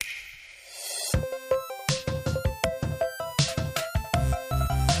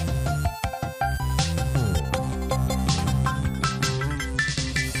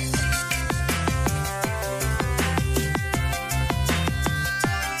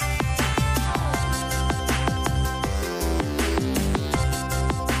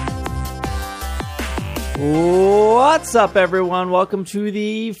What's up, everyone? Welcome to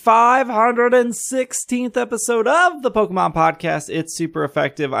the 516th episode of the Pokemon Podcast. It's super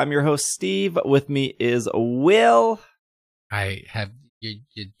effective. I'm your host, Steve. With me is Will. I have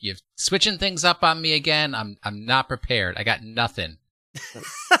you're switching things up on me again. I'm not prepared. I got nothing.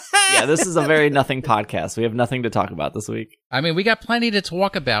 Yeah, this is a very nothing podcast. We have nothing to talk about this week. I mean, we got plenty to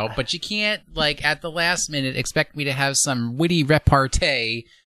talk about, but you can't, like, at the last minute expect me to have some witty repartee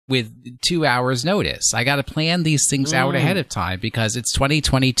with 2 hours notice. I got to plan these things out ahead of time because it's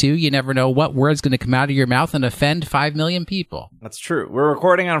 2022. You never know what word's going to come out of your mouth and offend 5 million people. That's true. We're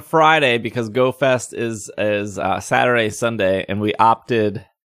recording on Friday because GoFest is Saturday, Sunday, and we opted.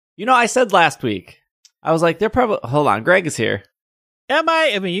 You know, I said last week, I was like, they're probably. Hold on, Greg is here. Am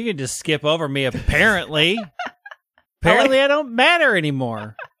I? I mean, you can just skip over me, apparently. Apparently, I don't matter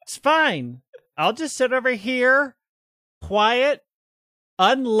anymore. It's fine. I'll just sit over here, quiet,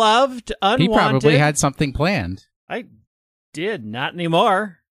 unloved, unwanted. He probably had something planned. I did. Not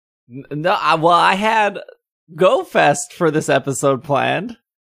anymore. No, I had GoFest for this episode planned,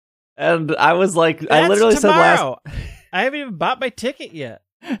 and I was like, That's I literally tomorrow. said last. I haven't even bought my ticket yet.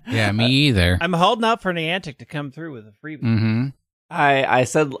 Yeah, me either. I'm holding out for Niantic to come through with a freebie. Mm-hmm. I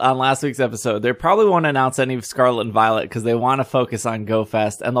said on last week's episode, they probably won't announce any of Scarlet and Violet because they want to focus on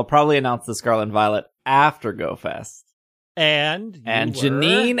GoFest, and they'll probably announce the Scarlet and Violet after GoFest. And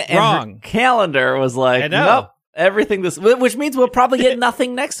Janine wrong. and her calendar was like, I know. nope, everything this, which means we'll probably get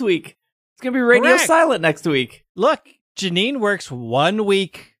nothing next week. It's going to be radio Correct. silent next week. Look, Janine works 1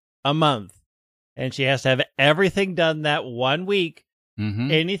 week a month, and she has to have everything done that 1 week.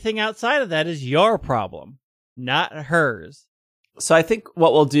 Mm-hmm. Anything outside of that is your problem, not hers. So I think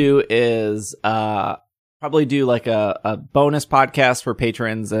what we'll do is probably do like a bonus podcast for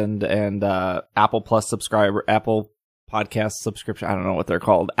patrons and Apple Plus Apple Podcast subscription. I don't know what they're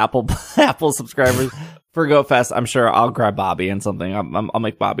called. Apple subscribers for GoFest. I'm sure I'll grab Bobby and something. I'll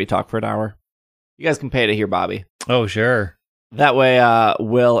make Bobby talk for an hour. You guys can pay to hear Bobby. Oh, sure. That way,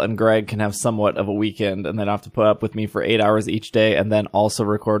 Will and Greg can have somewhat of a weekend, and then have to put up with me for 8 hours each day, and then also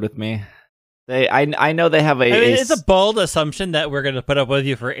record with me. I know they have it's a bold assumption that we're going to put up with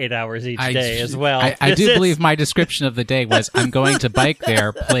you for 8 hours each day as well. I do believe my description of the day was, I'm going to bike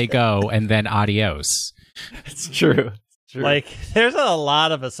there, play Go, and then adios. It's true. Like, there's a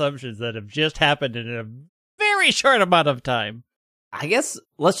lot of assumptions that have just happened in a very short amount of time. I guess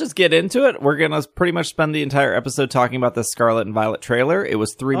let's just get into it. We're going to pretty much spend the entire episode talking about the Scarlet and Violet trailer. It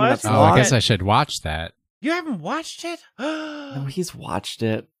was 3 minutes long. I guess I should watch that. You haven't watched it? No, he's watched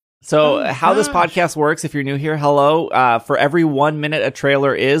it. So how this podcast works, if you're new here, hello. For every 1 minute a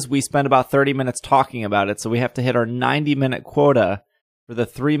trailer is, we spend about 30 minutes talking about it. So we have to hit our 90-minute quota for the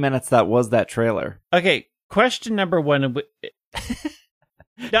 3 minutes that was that trailer. Okay, question number one.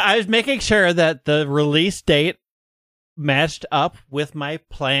 No, I was making sure that the release date matched up with my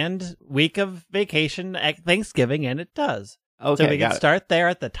planned week of vacation at Thanksgiving, and it does. Okay, so we can start there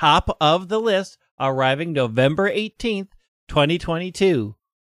at the top of the list, arriving November 18th, 2022.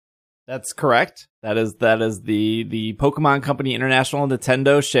 That's correct. That is the Pokemon Company International and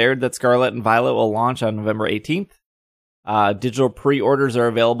Nintendo shared that Scarlet and Violet will launch on November 18th. Digital pre-orders are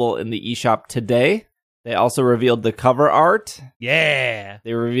available in the eShop today. They also revealed the cover art. Yeah.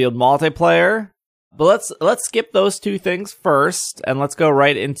 They revealed multiplayer. But let's skip those two things first, and let's go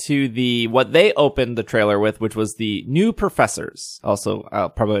right into what they opened the trailer with, which was the new professors. Also, I'll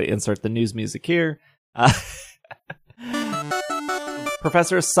probably insert the news music here.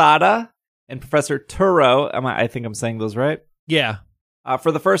 Professor Sada and Professor Turo. I think I'm saying those right. Yeah.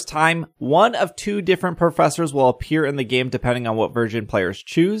 For the first time, one of two different professors will appear in the game depending on what version players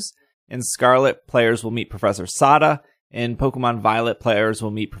choose. In Scarlet, players will meet Professor Sada. In Pokemon Violet, players will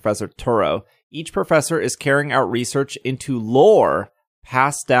meet Professor Turo. Each professor is carrying out research into lore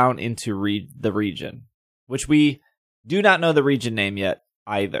passed down into the region, which we do not know the region name yet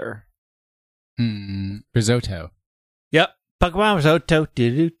either. Risotto. Yep. Pokemon Risotto.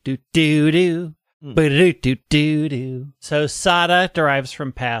 Do-do-do-do-do. Ba-do-do-do-do. So Sada derives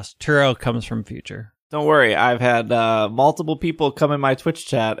from past. Turo comes from future. Don't worry, I've had multiple people come in my Twitch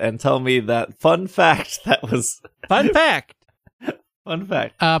chat and tell me that fun fact that was... Fun fact! Fun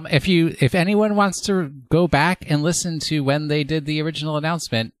fact. If anyone wants to go back and listen to when they did the original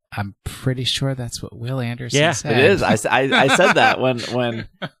announcement, I'm pretty sure that's what Will Anderson said. It is. I said that when...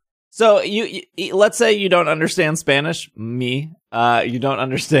 So you let's say you don't understand Spanish. You don't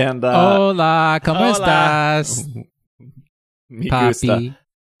understand... Hola, ¿cómo estás? Me gusta. Papi.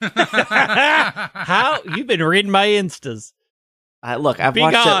 How? You've been reading my Instas. Look, I've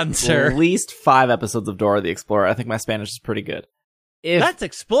watched at least 5 episodes of Dora the Explorer. I think my Spanish is pretty good. Let's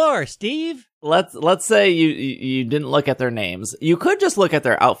explore, Steve. Let's say you didn't look at their names. You could just look at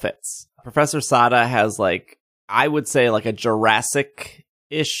their outfits. Professor Sada has like, I would say like a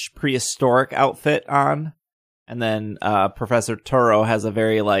Jurassic-ish prehistoric outfit on. And then Professor Turo has a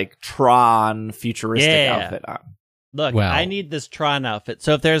very like Tron futuristic outfit on. Look, I need this Tron outfit.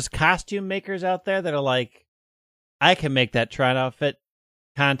 So if there's costume makers out there that are like, I can make that Tron outfit,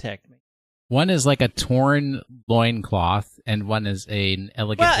 contact me. One is like a torn loincloth, and one is an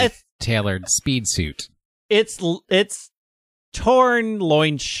elegantly tailored speed suit. It's torn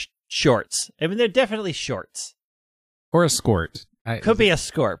loin shorts. I mean, they're definitely shorts. Or a skirt. Could be a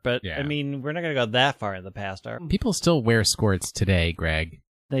skirt, but I mean, we're not going to go that far in the past, are we? People still wear skirts today, Greg.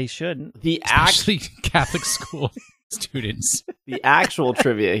 They shouldn't. Especially Catholic school students. The actual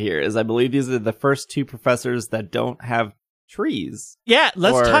trivia here is I believe these are the first two professors that don't have trees. Yeah,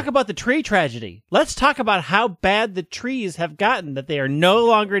 let's talk about the tree tragedy. Let's talk about how bad the trees have gotten that they are no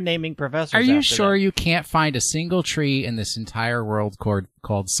longer naming professors. Are you sure you can't find a single tree in this entire world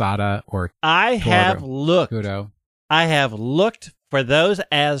called Sada or I have looked. Kudo? I have looked for those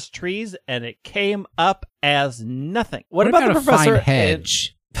as trees, and it came up as nothing. What about the professor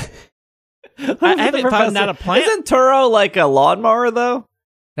hedge? I haven't found not a plant. Isn't Turo like a lawnmower though?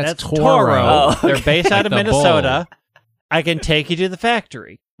 That's Toro. Oh, okay. They're based out of Minnesota. I can take you to the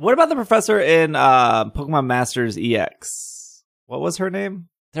factory. What about the professor in Pokemon Masters EX? What was her name?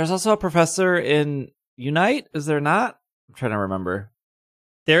 There's also a professor in Unite, is there not? I'm trying to remember.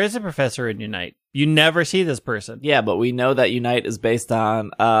 There is a professor in Unite. You never see this person. Yeah, but we know that Unite is based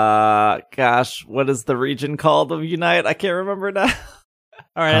on, what is the region called of Unite? I can't remember now.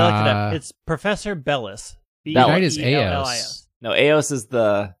 All right, I looked it up. It's Professor Bellis. Unite is Eos. No, Eos is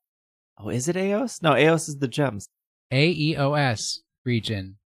the... Oh, is it Eos? No, Eos is the gems. AEOS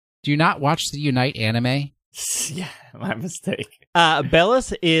region. Do you not watch the Unite anime? Yeah, my mistake.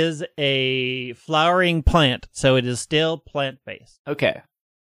 Bellis is a flowering plant, so it is still plant-based. Okay.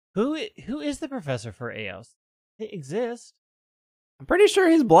 Who is the professor for Eos? They exist. I'm pretty sure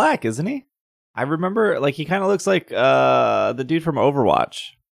he's black, isn't he? I remember, like, he kind of looks like the dude from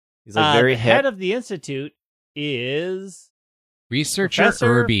Overwatch. He's like very hip. The head of the institute is Researcher Professor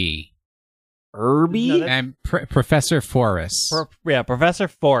Irby. Irby? No, and Professor Forrest. Professor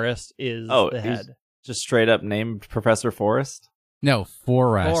Forrest is the head. Just straight up named Professor Forrest? No,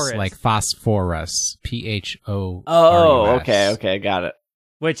 Forrest, like phosphorus. PHO. Oh, okay, got it.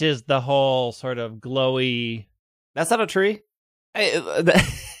 Which is the whole sort of glowy... That's not a tree?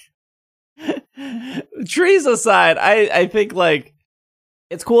 Trees aside, I think, like,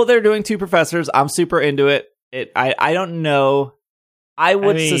 it's cool they're doing two professors. I'm super into it. I don't know.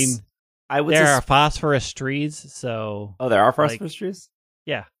 There are phosphorus trees, so... Oh, there are phosphorus trees?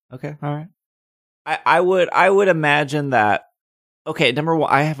 Yeah. Okay, all right. I would imagine that... Okay, number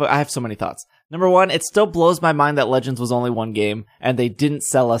one, I have so many thoughts. Number one, it still blows my mind that Legends was only one game, and they didn't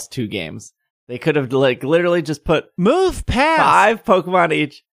sell us two games. They could have, like, literally just put... Move past! 5 Pokemon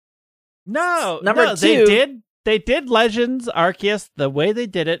each. No, Number two... They did Legends Arceus the way they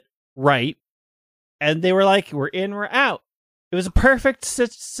did it, right, and they were like, we're in, we're out. It was a perfect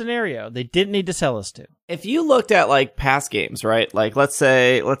scenario. They didn't need to sell us to. If you looked at, like, past games, right? Like, let's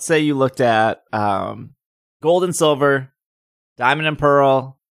say you looked at Gold and Silver, Diamond and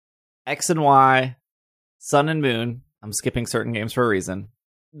Pearl, X and Y, Sun and Moon. I'm skipping certain games for a reason.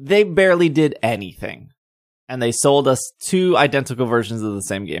 They barely did anything. And they sold us 2 identical versions of the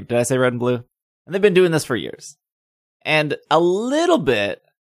same game. Did I say Red and Blue? And they've been doing this for years. And a little bit,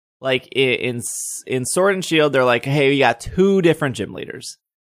 like in Sword and Shield, they're like, hey, we got 2 different gym leaders.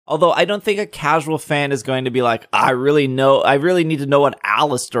 Although I don't think a casual fan is going to be like, I really need to know what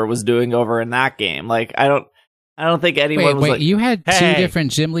Alistair was doing over in that game. Like, I don't think anyone was like... you had 2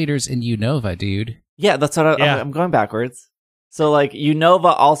 different gym leaders in Unova, dude. Yeah, that's what I'm going backwards. So, like,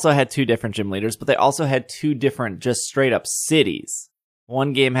 Unova also had 2 different gym leaders, but they also had 2 different just straight up cities.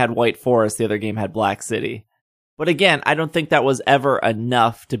 One game had White Forest, the other game had Black City. But again, I don't think that was ever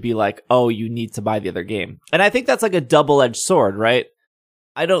enough to be like, oh, you need to buy the other game. And I think that's like a double-edged sword, right?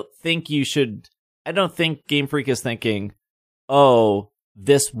 I don't think Game Freak is thinking, oh,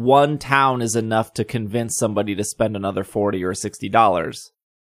 this one town is enough to convince somebody to spend another $40 or $60.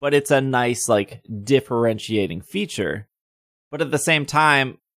 But it's a nice, like, differentiating feature. But at the same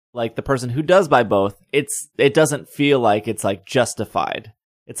time, like, the person who does buy both, it doesn't feel like it's, like, justified.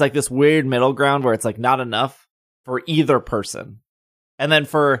 It's like this weird middle ground where it's, like, not enough for either person. And then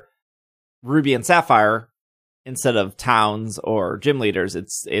for Ruby and Sapphire, instead of towns or gym leaders,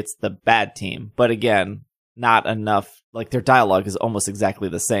 it's the bad team. But again, not enough. Like, their dialogue is almost exactly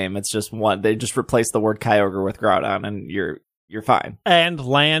the same. It's just one. They just replace the word Kyogre with Groudon, and you're you're fine. And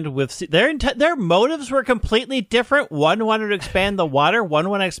land with their motives were completely different. One wanted to expand the water, one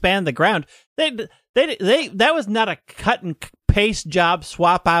wanted to expand the ground. They that was not a cut and paste job,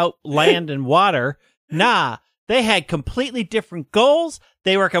 swap out land and water. Nah, they had completely different goals.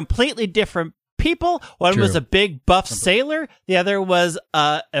 They were completely different people. One was a big buff sailor. The other was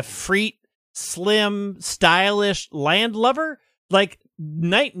a freak, slim, stylish landlubber. Like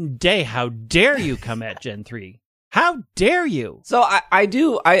night and day. How dare you come at Gen 3? How dare you? So I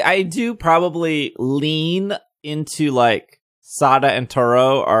do probably lean into like Sada and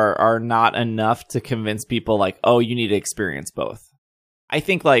Toro are not enough to convince people like, oh, you need to experience both. I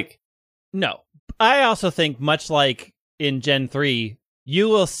think like no. I also think much like in Gen 3, you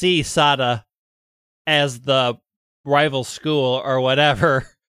will see Sada as the rival school or whatever.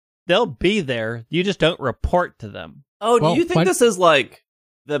 They'll be there. You just don't report to them. Oh, do you think this is like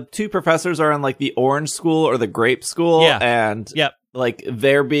the two professors are in like the orange school or the grape school? Yeah. And like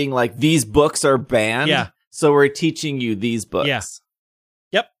they're being like, these books are banned. Yeah. So we're teaching you these books. Yeah.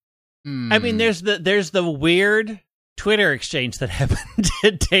 Yep. I mean, there's the weird Twitter exchange that happened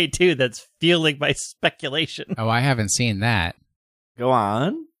at day 2 that's fueling my speculation. Oh, I haven't seen that. Go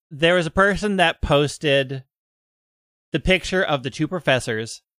on. There was a person that posted the picture of the two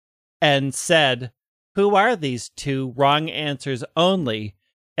professors and said, "Who are these two? Wrong answers only."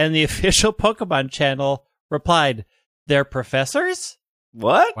 And the official Pokemon channel replied, "They're professors?"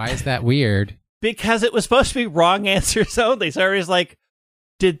 What? Why is that weird? Because it was supposed to be wrong answers only. So everybody's like,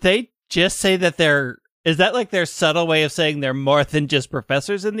 did they just say that is that like their subtle way of saying they're more than just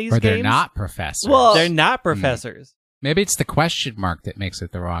professors in these games? Or they're not professors. Well, they're not professors. Maybe it's the question mark that makes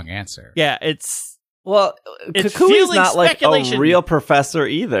it the wrong answer. Yeah, it's Kukui's fueling not like speculation. a real professor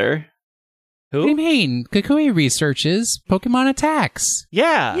either. Who? What do you mean? Kukui researches Pokemon attacks.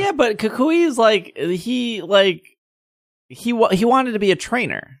 Yeah. Yeah, but Kukui's like he wanted to be a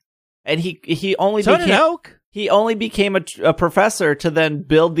trainer. And he only So became did Oak. He only became a professor to then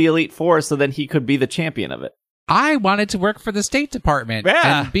build the Elite Four so then he could be the champion of it. I wanted to work for the State Department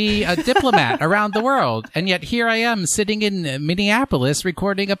and be a diplomat around the world. And yet here I am sitting in Minneapolis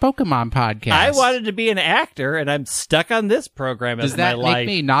recording a Pokemon podcast. I wanted to be an actor, and I'm stuck on this program as Does that my life. make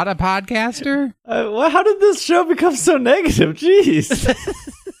me not a podcaster? How did this show become so negative? Jeez.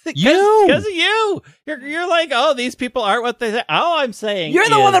 Because of you. You're like, oh, these people aren't what they say. All I'm saying You're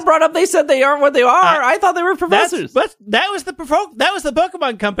the one that brought up they said they aren't what they are. I thought they were professors. That was the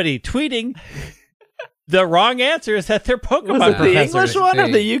Pokemon company tweeting the wrong answers that they're Pokemon Was it the professors. English one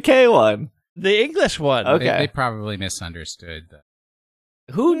or the UK one? The English one. Okay. They probably misunderstood.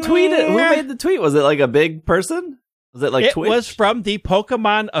 Who tweeted? Who made the tweet? Was it like a big person? Was it like it Twitch? was from the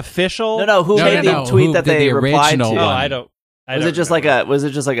Pokemon official. Who made the tweet Who that did they the replied to? original Oh, one? I don't. Was it just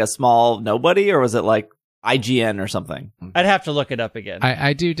like a small nobody, or was it like IGN or something? I'd have to look it up again.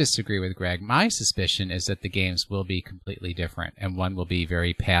 I do disagree with Greg. My suspicion is that the games will be completely different, and one will be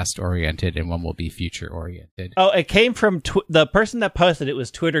very past-oriented, and one will be future-oriented. Oh, it came from the person that posted it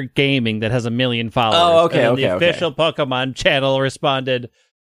was Twitter Gaming that has 1 million followers. Oh, okay, and then okay, the official Pokemon channel responded,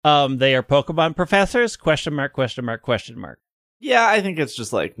 "They are Pokemon professors? ? Yeah, I think it's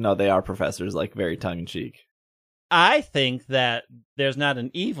just like no, they are professors, like very tongue in cheek. I think that there's not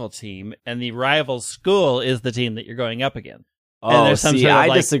an evil team, and the rival school is the team that you're going up against. And Oh, there's some see, sort of, I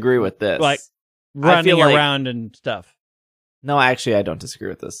like- disagree with this. like I running feel like- around and stuff. No, actually, I don't disagree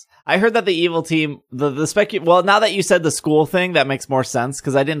with this. I heard that the evil team, well, now that you said the school thing, that makes more sense,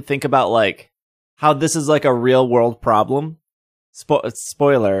 because I didn't think about, like, how this is, like, a real-world problem.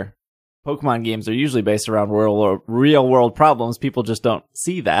 Spoiler, Pokemon games are usually based around real-world problems. People just don't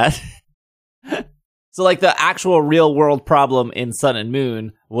see that. So, like, the actual real-world problem in Sun and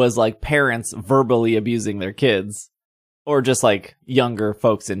Moon was, like, parents verbally abusing their kids. Or just, like, younger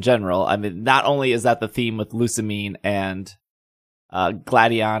folks in general. I mean, not only is that the theme with Lusamine and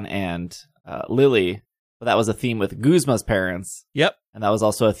Gladion and Lily, but that was a theme with Guzma's parents. Yep. And that was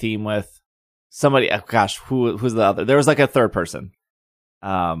also a theme with somebody, who's the other? There was, like, a third person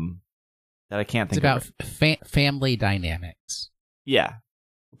that I can't think of. It's about family dynamics. Yeah.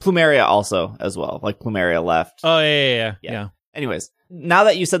 Plumeria also, as well. Like, Plumeria left. Oh, yeah. Anyways, now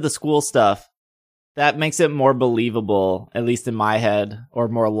that you said the school stuff, that makes it more believable, at least in my head, or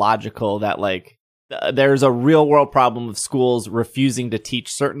more logical that, like, there's a real world problem of schools refusing to teach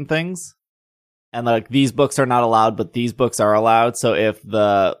certain things. And, like, these books are not allowed, but these books are allowed. So if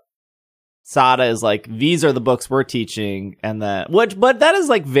the Sada is like, these are the books we're teaching, and but that is,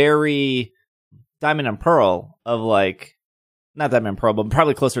 like, very Diamond and Pearl of, like, not Diamond and Pearl, but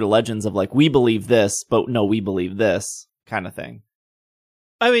probably closer to Legends of, like, we believe this, but no, we believe this kind of thing.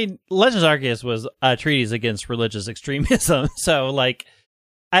 I mean, Legends Arceus was a treatise against religious extremism, so like,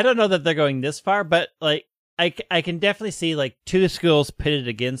 I don't know that they're going this far, but like, I can definitely see like two schools pitted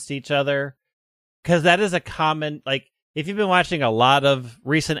against each other, because that is a common, like, if you've been watching a lot of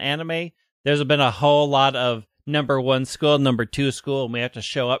recent anime, there's been a whole lot of number one school, number two school, and we have to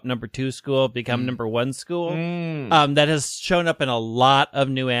show up number two school, become number one school. That has shown up in a lot of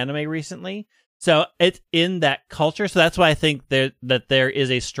new anime recently. So it's in that culture. So that's why I think that there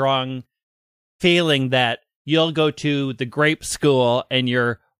is a strong feeling that you'll go to the grape school and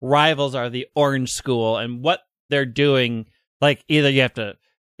your rivals are the orange school, and what they're doing, like,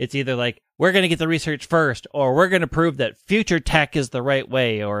 it's either like, we're going to get the research first, or we're going to prove that future tech is the right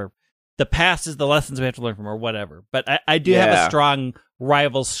way, or the past is the lessons we have to learn from, or whatever. But I do have a strong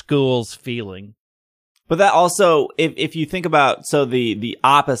rival schools feeling. But that also, if you think about, so the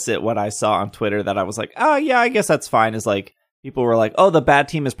opposite, what I saw on Twitter that I was like, oh yeah, I guess that's fine, is like, people were like, oh, the bad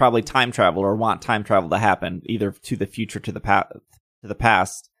team is probably time travel, or want time travel to happen, either to the future, to the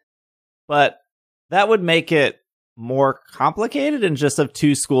past. But that would make it more complicated and just of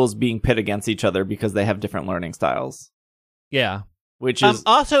two schools being pit against each other because they have different learning styles. Yeah. Which is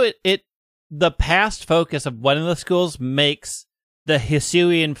also the past focus of one of the schools makes the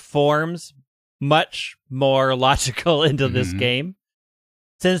Hisuian forms much more logical into this game.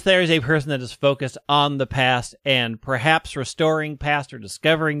 Since there is a person that is focused on the past and perhaps restoring past or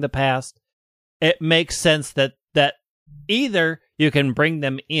discovering the past, it makes sense that either you can bring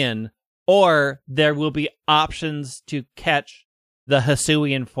them in, or there will be options to catch the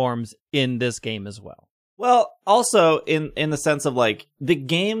Hisuian forms in this game as well. Well, also in the sense of like, the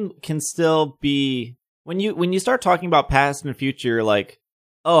game can still be, when you start talking about past and future, you're like,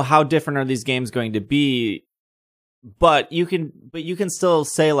 oh, how different are these games going to be? But you can still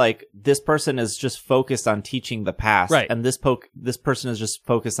say like, this person is just focused on teaching the past, right? And this person is just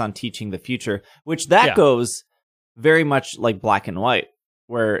focused on teaching the future, which goes very much like Black and White,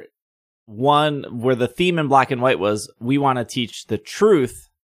 where the theme in Black and White was, we want to teach the truth,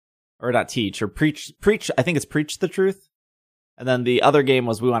 or not teach, or preach. I think it's preach the truth. And then the other game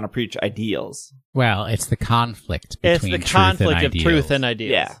was, we want to preach ideals. Well, it's the conflict between truth and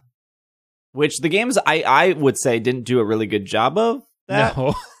ideals. Yeah. Which the games, I would say, didn't do a really good job of that.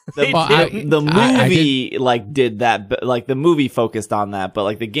 No. The movie did that, but like the movie focused on that, but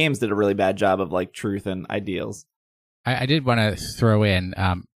like the games did a really bad job of like truth and ideals. I did want to throw in,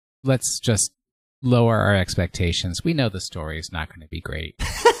 let's just lower our expectations. We know the story is not going to be great.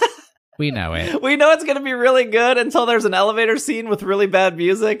 We know it. We know it's going to be really good until there's an elevator scene with really bad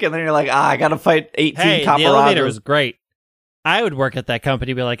music, and then you're like, I got to fight 18 the elevator was great. I would work at that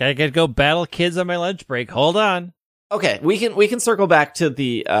company, be like, I could go battle kids on my lunch break. Hold on. Okay, we can circle back to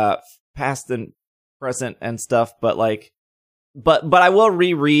the past and present and stuff, but like, but I will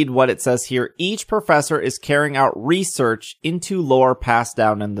reread what it says here. Each professor is carrying out research into lore passed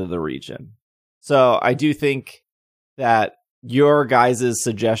down into the region. So I do think that your guys'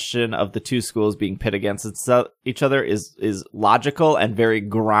 suggestion of the two schools being pit against each other is logical and very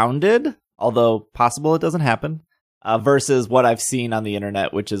grounded, although possible it doesn't happen. Versus what I've seen on the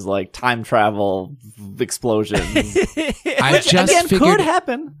internet, which is like time travel explosions. Could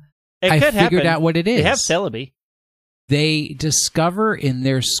happen. I figured out what it is. They have Celebi. They discover in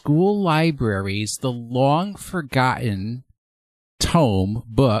their school libraries the long-forgotten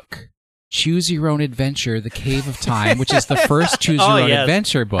book, Choose Your Own Adventure, The Cave of Time, which is the first Choose Your Own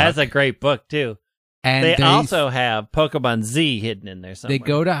Adventure book. That's a great book, too. And they also have Pokemon Z hidden in there somewhere. They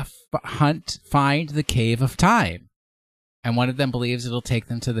go to find the Cave of Time. And one of them believes it'll take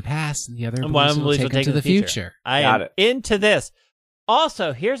them to the past, and the other believes it'll take them to the future. I am into this.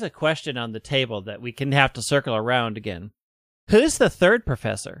 Also, here's a question on the table that we can have to circle around again. Who's the third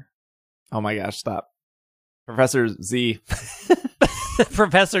professor? Oh my gosh, stop. Professor Z.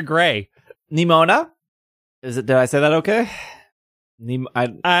 Professor Gray. Nimona? Did I say that okay?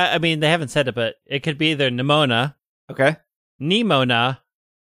 I mean, they haven't said it, but it could be either Nimona. Okay. Nimona.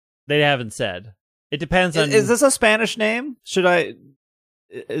 They haven't said. It depends on. Is this a Spanish name? Okay.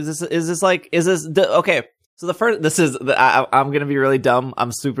 So the first, I'm going to be really dumb.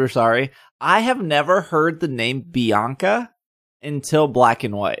 I'm super sorry. I have never heard the name Bianca until Black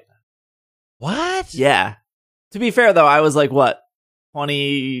and White. What? Yeah. To be fair though, I was like, what?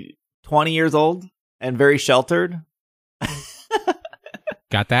 20 years old and very sheltered.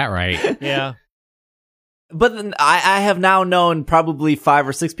 Got that right. Yeah. But then I have now known probably 5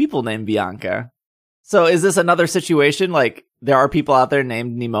 or 6 people named Bianca. So is this another situation? Like, there are people out there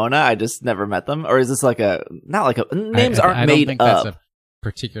named Nimona, I just never met them? Or is this like names aren't made up? I don't think that's a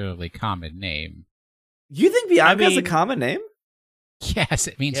particularly common name. You think Bianca is a common name? Yes,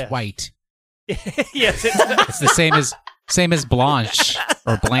 it means white. Yes, it's the same as Blanche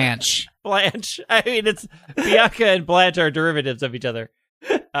or Blanche. Blanche. I mean, it's Bianca and Blanche are derivatives of each other.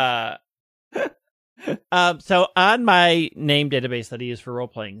 So on my name database that I use for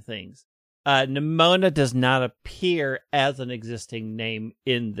role-playing things, Nimona does not appear as an existing name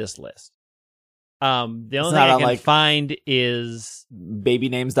in this list. The only thing I can find is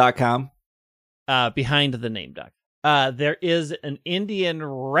babynames.com. Behind the name doc. There is an Indian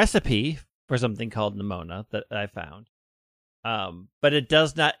recipe for something called Nimona that I found. But it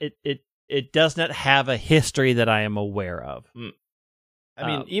does not it does not have a history that I am aware of. I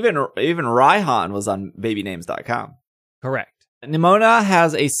mean, even Raihan was on babynames.com. Correct. Nimona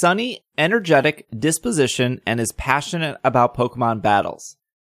has a sunny, energetic disposition and is passionate about Pokemon battles.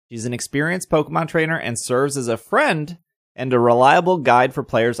 She's an experienced Pokemon trainer and serves as a friend and a reliable guide for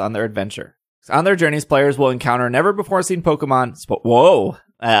players on their adventure. On their journeys, players will encounter never-before-seen Pokemon.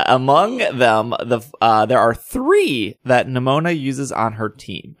 Among them, there are 3 that Nimona uses on her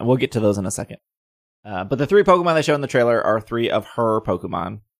team. And we'll get to those in a second. But the 3 Pokemon they show in the trailer are 3 of her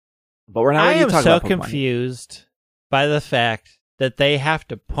Pokemon. But we're not ready to talk about Pokemon. I am so confused by the fact that they have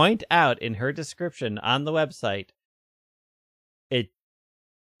to point out in her description on the website,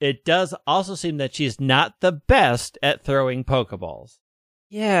 it does also seem that she's not the best at throwing Pokeballs.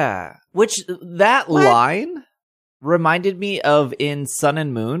 Yeah, which that line reminded me of in Sun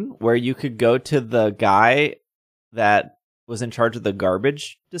and Moon, where you could go to the guy that was in charge of the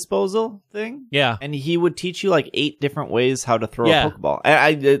garbage disposal thing. Yeah. And he would teach you like 8 different ways how to throw a Pokeball.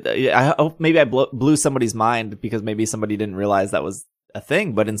 I hope maybe I blew somebody's mind because maybe somebody didn't realize that was a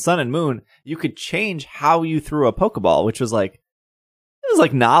thing. But in Sun and Moon, you could change how you threw a Pokeball, which was like, it was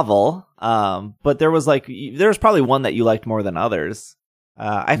like novel. But there was probably one that you liked more than others.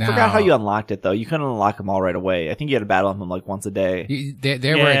 I forgot how you unlocked it though. You couldn't unlock them all right away. I think you had to battle them like once a day.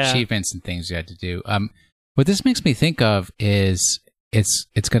 There were achievements and things you had to do. What this makes me think of is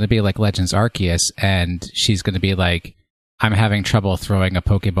it's going to be like Legends Arceus, and she's going to be like, I'm having trouble throwing a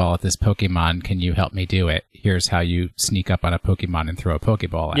Pokeball at this Pokemon. Can you help me do it? Here's how you sneak up on a Pokemon and throw a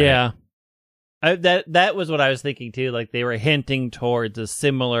Pokeball at it. That was what I was thinking too. Like they were hinting towards a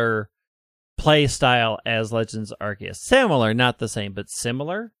similar play style as Legends Arceus. Similar, not the same, but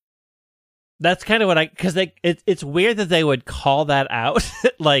similar. That's kind of what because it's weird that they would call that out.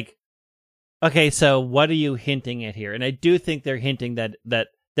 Like, okay, so what are you hinting at here? And I do think they're hinting that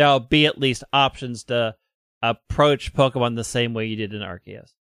there'll be at least options to approach Pokemon the same way you did in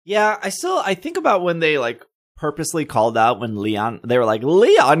Arceus. Yeah, I think about when they like purposely called out when they were like,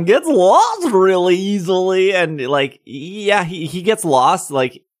 Leon gets lost really easily, and like, yeah, he gets lost.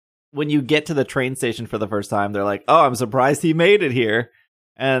 Like when you get to the train station for the first time, they're like, oh, I'm surprised he made it here.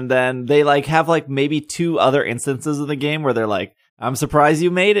 And then they like have like maybe 2 other instances of the game where they're like, I'm surprised you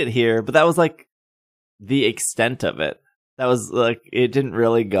made it here. But that was like the extent of it. That was like, it didn't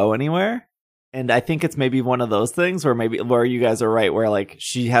really go anywhere. And I think it's maybe one of those things where you guys are right, where like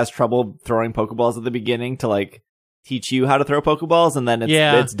she has trouble throwing Pokeballs at the beginning to like teach you how to throw Pokeballs, and then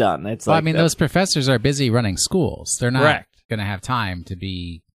it's done. It's well, like, I mean, those professors are busy running schools. They're not going to have time to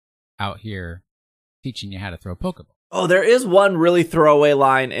be out here teaching you how to throw Pokeballs. Oh, there is one really throwaway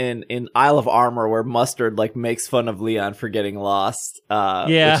line in Isle of Armor where Mustard like makes fun of Leon for getting lost,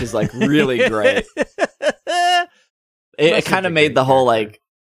 which is like really great. It kind of made the whole like,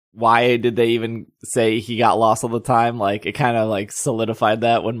 why did they even say he got lost all the time? Like it kind of like solidified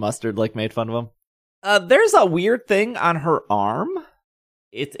that when Mustard like made fun of him. There's a weird thing on her arm.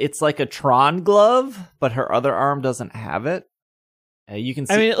 It's like a Tron glove, but her other arm doesn't have it. You can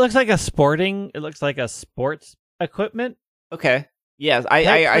see. I mean, it looks like a sports equipment. Okay. Yeah,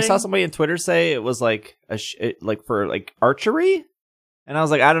 I saw somebody on Twitter say it was like like for like archery, and I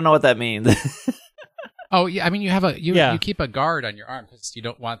was like, I don't know what that means. Oh yeah, I mean you keep a guard on your arm because you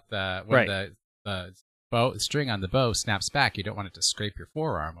don't want the bow string on the bow snaps back. You don't want it to scrape your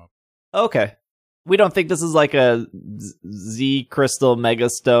forearm over. Okay. We don't think this is like a Z Crystal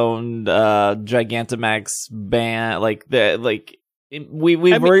Megastone Gigantamax band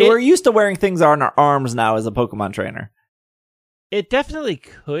we're used to wearing things on our arms now as a Pokemon trainer. It definitely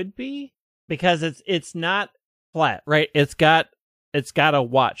could be because it's not flat, right? It's got a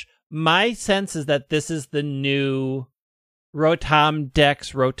watch. My sense is that this is the new Rotom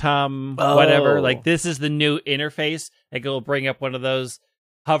Dex, whatever. Like this is the new interface. Like it'll bring up one of those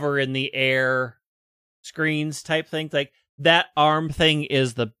hover in the air screens type things. Like that arm thing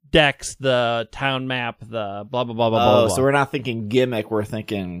is the Dex, the town map, the blah blah blah blah blah. So we're not thinking gimmick, we're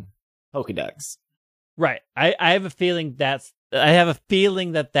thinking Pokédex. Right. I have a feeling that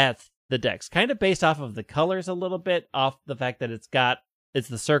that's the decks, kind of based off of the colors a little bit, off the fact that it's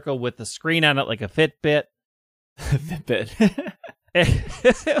the circle with the screen on it like a Fitbit. Fitbit.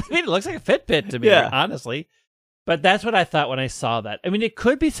 I mean, it looks like a Fitbit to me, honestly. But that's what I thought when I saw that. I mean, it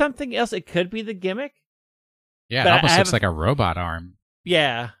could be something else. It could be the gimmick. Yeah, it almost looks like a robot arm.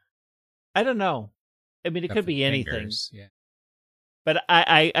 Yeah. I don't know. I mean, it could be anything. Fingers, yeah. But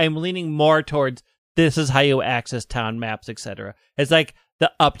I'm leaning more towards this is how you access town maps, etc. It's like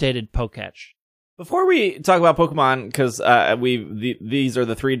the updated Poketch. Before we talk about Pokemon, because these are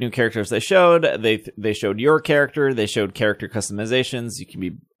the 3 new characters they showed. They showed your character. They showed character customizations. You can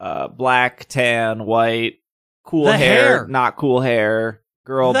be black, tan, white, cool hair, not cool hair,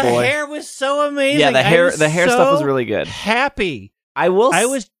 girl, boy. The hair was so amazing. Yeah, the hair stuff was really good. Happy. I will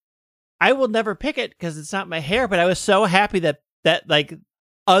never pick it because it's not my hair, but I was so happy that like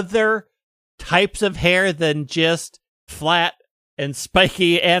other types of hair than just flat and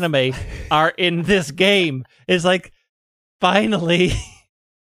spiky anime are in this game. It's like, finally.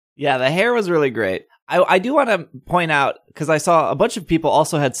 Yeah, the hair was really great. I do want to point out, because I saw a bunch of people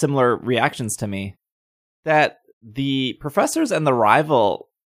also had similar reactions to me, that the professors and the rival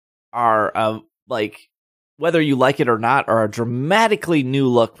are, like, whether you like it or not, are a dramatically new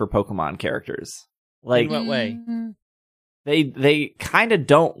look for Pokemon characters. Like, in what way? They kind of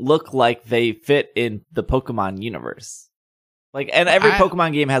don't look like they fit in the Pokemon universe. Like, and every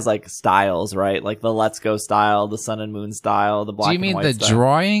Pokemon game has, like, styles, right? Like the Let's Go style, the Sun and Moon style, the black and white style. Do you mean the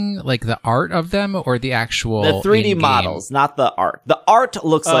drawing, like the art of them, or the actual The 3D models, not the art. The art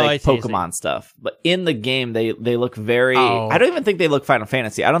looks like Pokemon see. Stuff, but in the game, they look very... I don't even think they look Final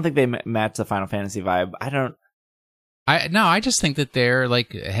Fantasy. I don't think they match the Final Fantasy vibe. I just think that they're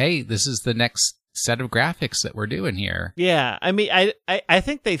like, hey, this is the next set of graphics that we're doing here. Yeah, I mean, I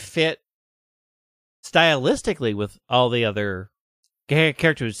think they fit stylistically with all the other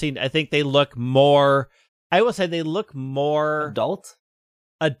characters we've seen. I think they look more... I will say they look more...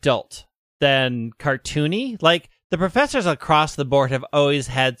 Adult than cartoony. Like, the professors across the board have always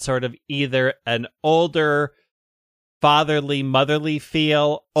had sort of either an older, fatherly, motherly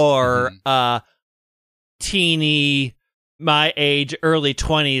feel, or teeny, my age, early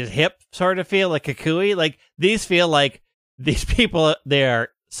 20s hip sort of feel, like Kakui. Like, these feel like these people, they are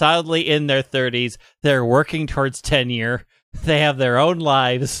solidly in their 30s. They're working towards tenure. They have their own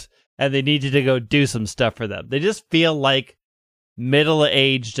lives, and they need you to go do some stuff for them. They just feel like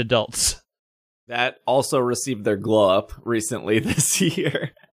middle-aged adults. That also received their glow up recently this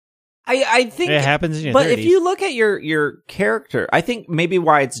year. I think it happens in your 30s. But if you look at your character, I think maybe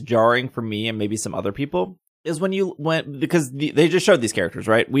why it's jarring for me and maybe some other people is because they just showed these characters,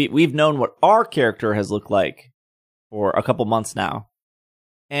 right? We've known what our character has looked like for a couple months now.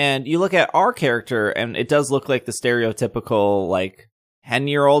 And you look at our character, and it does look like the stereotypical, like,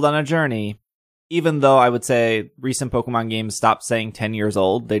 10-year-old on a journey. Even though I would say recent Pokemon games stopped saying 10 years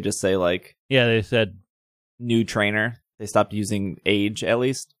old. They just say, like... Yeah, they said... New trainer. They stopped using age, at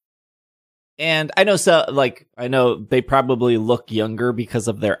least. And I know they probably look younger because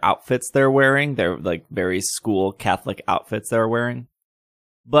of their outfits they're wearing. They're, like, very school Catholic outfits they're wearing.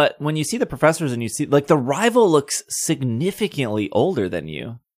 But when you see the professors and you see, like, the rival looks significantly older than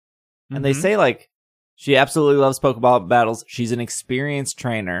you. And they say, like, she absolutely loves Pokeball battles. She's an experienced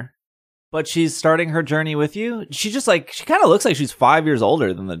trainer. But she's starting her journey with you. She kind of looks like she's 5 years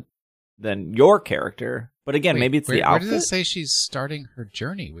older than your character. But again, maybe it's the outfit. Where does it say she's starting her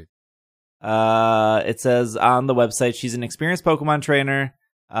journey with? It says on the website, she's an experienced Pokemon trainer,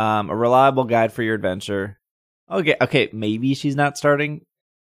 a reliable guide for your adventure. Okay, maybe she's not starting.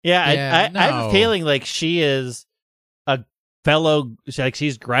 Yeah, I have a feeling like she is a fellow, like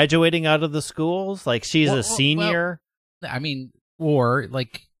she's graduating out of the schools, like she's a senior. Well, I mean, or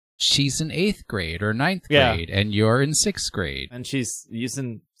like she's in 8th grade or 9th grade, and you're in 6th grade. And she's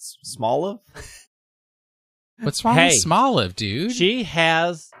using Smoliv? What's wrong with Smoliv, dude? She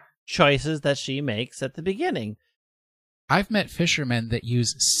has choices that she makes at the beginning. I've met fishermen that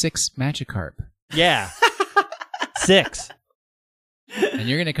use 6 Magikarp. Yeah. 6. And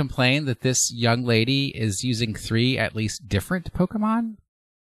you're going to complain that this young lady is using 3 at least different Pokemon?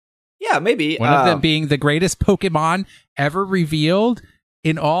 Yeah, maybe. One of them being the greatest Pokemon ever revealed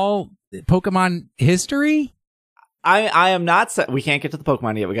in all Pokemon history? I am not... We can't get to the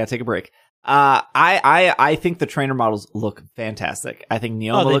Pokemon yet. We got to take a break. I think the trainer models look fantastic. I think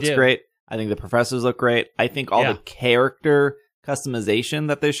Neoma looks great. I think the professors look great. I think all the character customization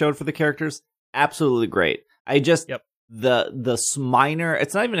that they showed for the characters, absolutely great. I just... The minor,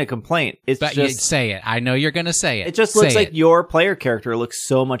 it's not even a complaint. It's but just say it. I know you're going to say it. It just looks like your player character looks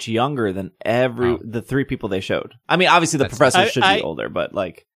so much younger than the 3 people they showed. I mean, obviously the professor should be older, but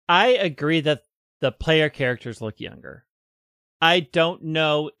like I agree that the player characters look younger. I don't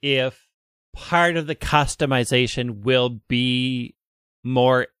know if part of the customization will be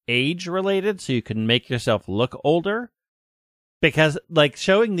more age related, so you can make yourself look older. Because like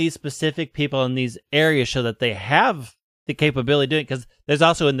showing these specific people in these areas show that they have the capability of doing it. Because there's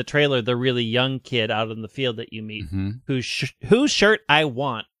also in the trailer the really young kid out in the field that you meet, whose shirt I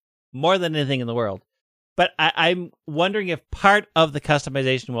want more than anything in the world. But I'm wondering if part of the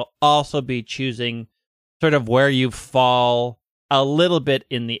customization will also be choosing sort of where you fall a little bit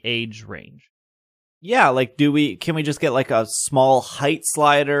in the age range. Yeah, like can we just get like a small height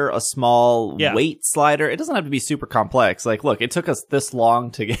slider, a small weight slider? It doesn't have to be super complex. Like, look, it took us this long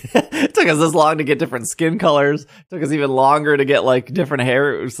to get different skin colors. It took us even longer to get like different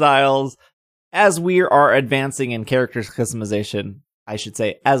hair styles. As we are advancing in character customization, I should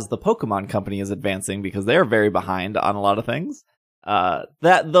say, as the Pokemon company is advancing, because they're very behind on a lot of things.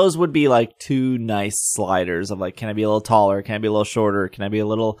 Those would be like two nice sliders of like, can I be a little taller? Can I be a little shorter? Can I be a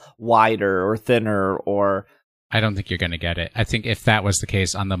little wider or thinner? Or I don't think you're going to get it. I think if that was the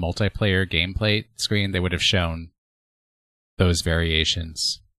case on the multiplayer gameplay screen, they would have shown those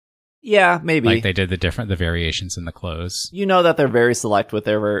variations. Yeah, maybe. Like they did the variations in the clothes. You know that they're very select with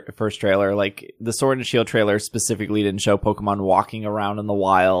their first trailer. Like the Sword and Shield trailer specifically didn't show Pokemon walking around in the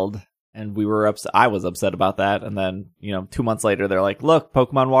wild. And we were upset. I was upset about that. And then, 2 months later, they're like, look,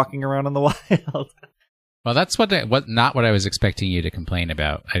 Pokemon walking around in the wild. Well, that's not what I was expecting you to complain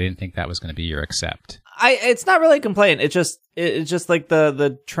about. I didn't think that was going to be your accept. It's not really a complaint. It's just like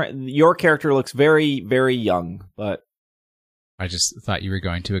your character looks very, very young, but I just thought you were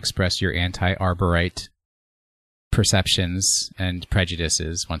going to express your anti-Arborite perceptions and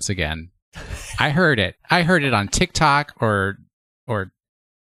prejudices once again. I heard it. I heard it on TikTok or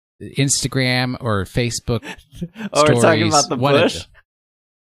Instagram or Facebook stories. We're talking about the bush?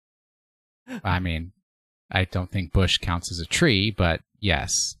 I mean, I don't think bush counts as a tree, but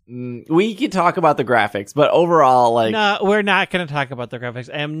yes. We can talk about the graphics, but overall, like... No, we're not going to talk about the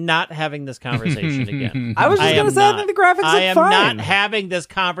graphics. I am not having this conversation again. I was just going to say, I think the graphics look fine. I am not having this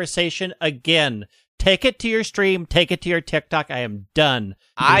conversation again. Take it to your stream. Take it to your TikTok. I am done.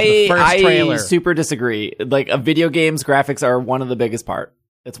 I super disagree. Like, a video game's graphics are one of the biggest part.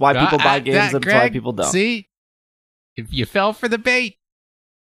 It's why people buy games and it's why people don't. See? If you fell for the bait.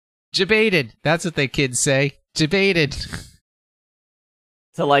 Jebaited. That's what the kids say. Jebaited.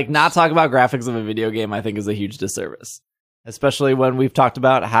 To, like, not talk about graphics of a video game, I think, is a huge disservice. Especially when we've talked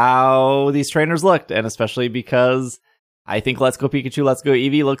about how these trainers looked. And especially because I think Let's Go Pikachu, Let's Go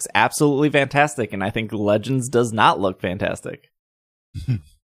Eevee looks absolutely fantastic. And I think Legends does not look fantastic.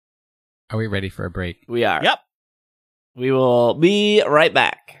 Are we ready for a break? We are. Yep. We will be right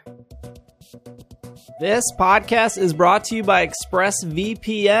back. This podcast is brought to you by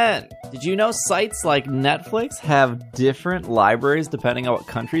ExpressVPN. Did you know sites like Netflix have different libraries depending on what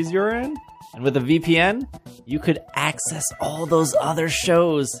countries you're in? And with a VPN, you could access all those other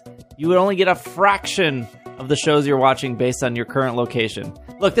shows. You would only get a fraction of the shows you're watching based on your current location.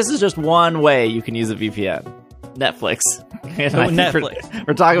 Look, this is just one way you can use a VPN. Netflix. Netflix.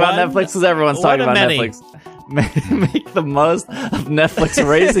 We're talking about Netflix because everyone's talking about Netflix. Make the most of Netflix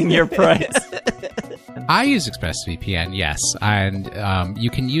raising your price. I use ExpressVPN, yes. And you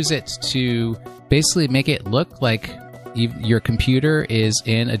can use it to basically make it look like your computer is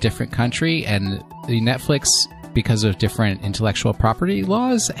in a different country, and the Netflix, because of different intellectual property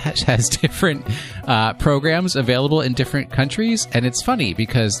laws, has different programs available in different countries. And it's funny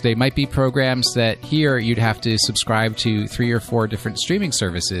because they might be programs that here you'd have to subscribe to 3 or 4 different streaming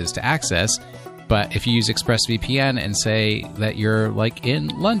services to access. But if you use ExpressVPN and say that you're like in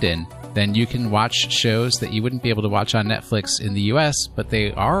London, then you can watch shows that you wouldn't be able to watch on Netflix in the US, but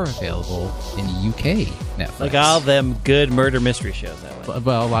they are available in UK Netflix. Like all them good murder mystery shows that way.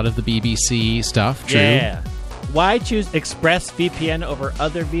 Well, a lot of the BBC stuff, true. Yeah. Why choose ExpressVPN over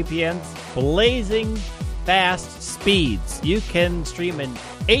other VPNs? Blazing fast speeds. You can stream in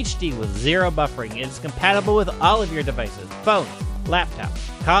HD with zero buffering. It's compatible with all of your devices, phones, laptops,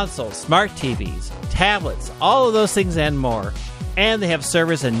 consoles, smart TVs, tablets, all of those things and more. And they have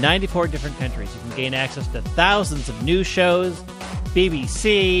servers in 94 different countries. You can gain access to thousands of news shows,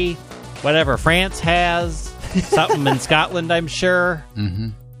 BBC, whatever France has, something in Scotland, I'm sure. Mm-hmm.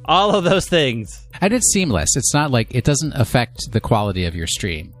 All of those things. And it's seamless. It's not like it doesn't affect the quality of your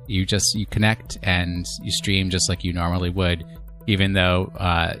stream. You connect and you stream just like you normally would, even though,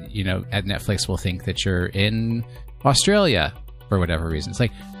 at Netflix will think that you're in Australia for whatever reason. It's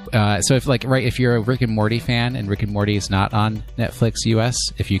like, so if you're a Rick and Morty fan and Rick and Morty is not on Netflix US,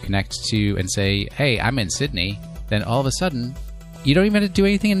 if you connect to and say, hey, I'm in Sydney, then all of a sudden You don't even have to do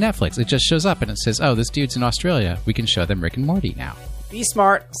anything in Netflix. It just shows up and it says, oh, this dude's in Australia. We can show them Rick and Morty now. Be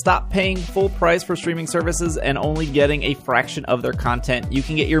smart. Stop paying full price for streaming services and only getting a fraction of their content. You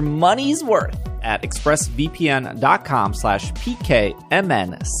can get your money's worth at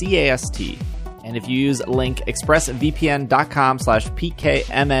expressvpn.com/PKMNCAST. And if you use link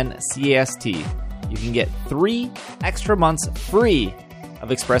expressvpn.com/PKMNCAST, you can get 3 extra months free of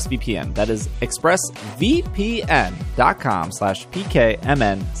ExpressVPN. That is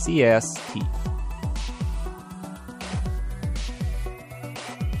expressvpn.com/PKMNCAST.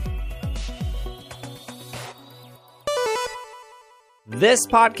 This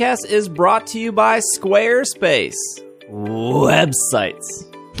podcast is brought to you by Squarespace. Websites.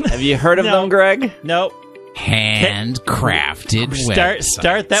 Have you heard of them, Greg? Nope. Handcrafted websites.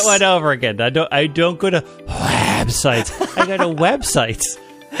 Start that one over again. I don't go to websites. I go to websites.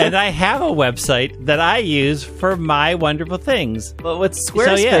 And I have a website that I use for my wonderful things. But with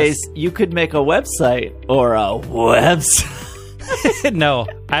Squarespace, you could make a website or a website. No,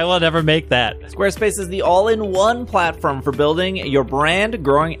 I will never make that. Squarespace is the all-in-one platform for building your brand,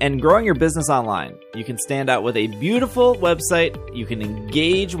 growing your business online. You can stand out with a beautiful website. You can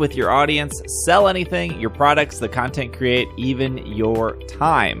engage with your audience, sell anything, your products, the content create, even your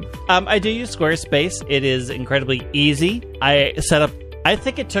time. I do use Squarespace. It is incredibly easy. I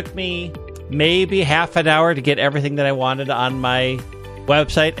think it took me maybe half an hour to get everything that I wanted on my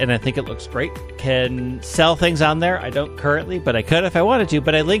website, and I think it looks great. Can sell things on there. I don't currently, but I could if I wanted to,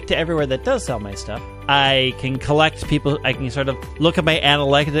 but I link to everywhere that does sell my stuff. I can collect people. I can sort of look at my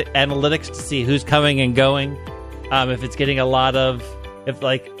analytics to see who's coming and going. If it's getting a lot of, if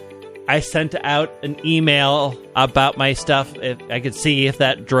like I sent out an email about my stuff, if I could see if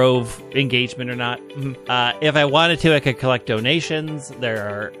that drove engagement or not. If I wanted to, I could collect donations. There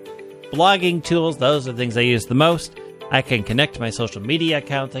are blogging tools. Those are the things I use the most. I can connect to my social media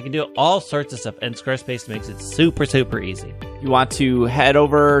accounts. I can do all sorts of stuff, and Squarespace makes it super, super easy. You want to head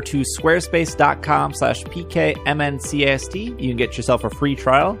over to squarespace.com/PKMNCAST. You can get yourself a free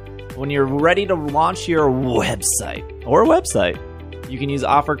trial. When you're ready to launch your website, you can use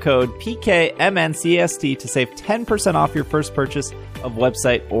offer code PKMNCAST to save 10% off your first purchase of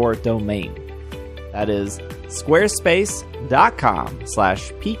website or domain. That is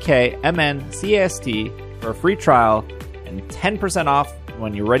squarespace.com/PKMNCAST for a free trial and 10% off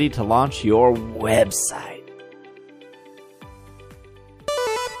when you're ready to launch your website.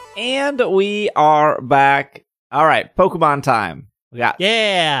 And we are back. All right, Pokemon time.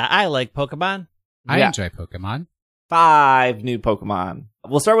 Yeah, I like Pokemon. I enjoy Pokemon. 5 new Pokemon.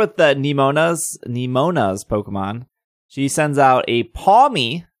 We'll start with the Nemona's Pokemon. She sends out a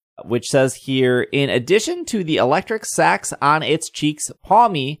Pawmi, which says here, in addition to the electric sacs on its cheeks,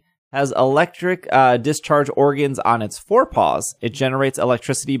 Pawmi has electric discharge organs on its forepaws. It generates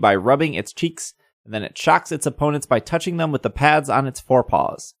electricity by rubbing its cheeks, and then it shocks its opponents by touching them with the pads on its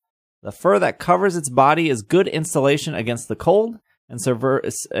forepaws. The fur that covers its body is good insulation against the cold and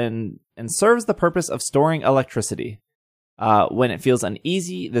serves the purpose of storing electricity. When it feels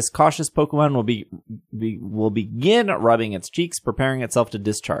uneasy, this cautious Pokemon will begin rubbing its cheeks, preparing itself to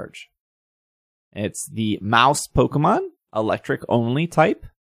discharge. It's the Mouse Pokemon, electric-only type,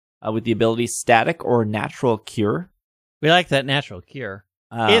 with the ability Static or Natural Cure. We like that Natural Cure.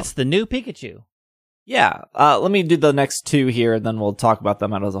 It's the new Pikachu. Yeah. Let me do the next 2 here, and then we'll talk about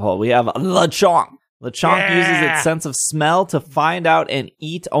them as a whole. We have LECHONK. LECHONK uses its sense of smell to find out and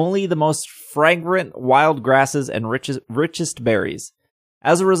eat only the most fragrant wild grasses and richest berries.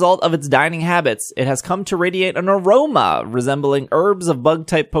 As a result of its dining habits, it has come to radiate an aroma resembling herbs of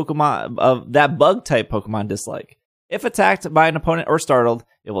bug-type Pokemon dislike. If attacked by an opponent or startled,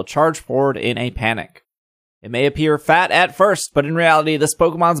 it will charge forward in a panic. It may appear fat at first, but in reality, this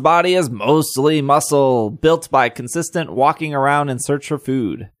Pokemon's body is mostly muscle, built by consistent walking around in search for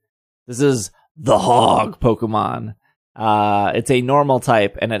food. This is the Hog Pokemon. It's a normal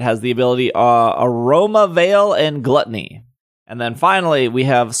type, and it has the ability Aroma Veil and Gluttony. And then finally, we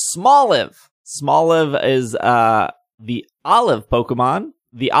have Smoliv. Smoliv is the olive Pokemon.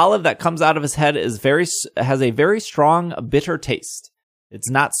 The olive that comes out of his head has a very strong, bitter taste. It's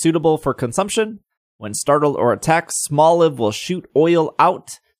not suitable for consumption. When startled or attacked, Smoliv will shoot oil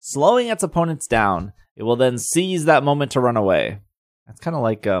out, slowing its opponents down. It will then seize that moment to run away. That's kind of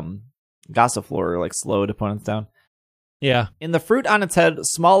like Gossifleur, like slowed opponents down. Yeah. In the fruit on its head,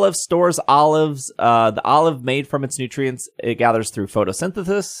 Smoliv stores olives. The olive made from its nutrients, it gathers through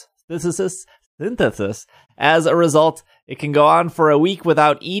photosynthesis. As a result, it can go on for a week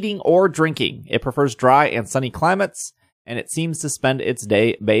without eating or drinking. It prefers dry and sunny climates, and it seems to spend its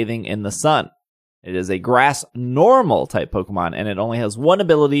day bathing in the sun. It is a grass normal type Pokemon, and it only has one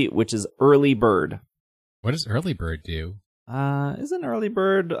ability, which is Early Bird. What does Early Bird do? Isn't Early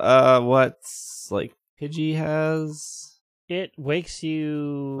Bird what's like Pidgey has? It wakes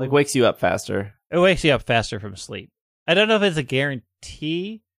you Wakes you up faster. It wakes you up faster from sleep. I don't know if it's a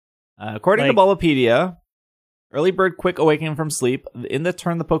guarantee. According to Bulbapedia, Early Bird quick awakening from sleep. In the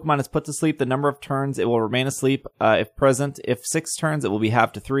turn the Pokemon is put to sleep, the number of turns it will remain asleep. If present, if 6 turns, it will be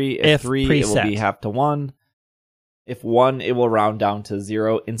half to 3. If 3, preset. it will be half to 1. If 1, it will round down to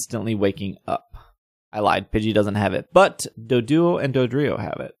 0, instantly waking up. I lied. Pidgey doesn't have it, but Doduo and Dodrio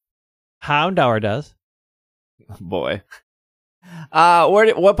have it. Houndour does. Oh, boy.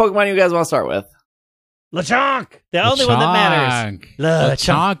 What Pokemon do you guys want to start with? LeChonk! The only one that matters.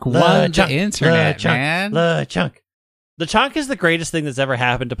 LeChonk won the internet, man. LeChonk. LeChonk is the greatest thing that's ever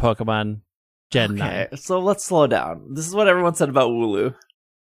happened to Pokemon Gen 9. So let's slow down. This is what everyone said about Wooloo.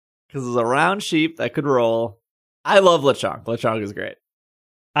 Because it's a round sheep that could roll. I love LeChonk. LeChonk is great.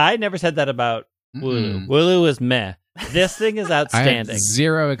 I never said that about Wooloo. Wooloo is meh. This thing is outstanding. I have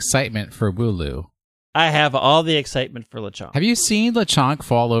zero excitement for Wooloo. I have all the excitement for LeChonk. Have you seen LeChonk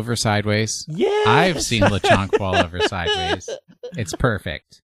fall over sideways? Yes! I've seen LeChonk fall over sideways. It's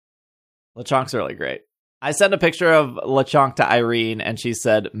perfect. LeChonk's really great. I sent a picture of LeChonk to Irene, and she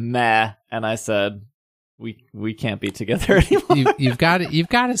said, meh, and I said, we can't be together anymore. You've got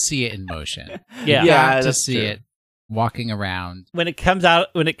to see it in motion. Yeah, you have to that's see true. it walking around. When it comes out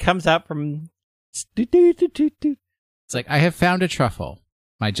from... It's like, I have found a truffle.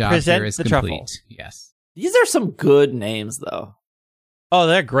 My job Present here is the complete. truffle. Yes. These are some good names, though. Oh,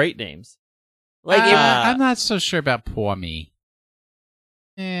 they're great names. I'm not so sure about Poor Me.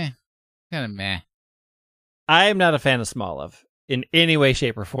 Kind of meh. I am not a fan of Smoliv in any way,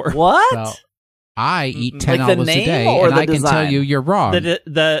 shape, or form. What? Well, I eat 10 Like the olives a name day, or and the I can tell design? you you're wrong.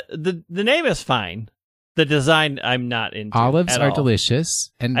 The name is fine. The design I'm not into. Olives at are all.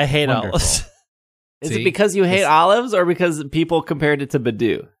 delicious, and I hate wonderful. olives. Is See? it because you hate It's- olives or because people compared it to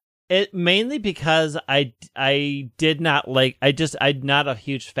Badoo? It mainly because I did not like. I'm not a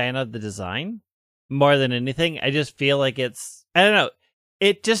huge fan of the design more than anything. I just feel like I don't know.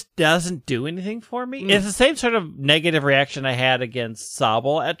 It just doesn't do anything for me. It's the same sort of negative reaction I had against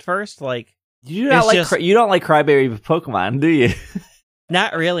Sobble at first. Like You don't like just- you don't like Cryberry Pokemon, do you?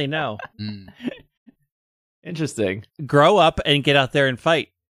 not really. No, Mm. Interesting. grow up and get out there and fight.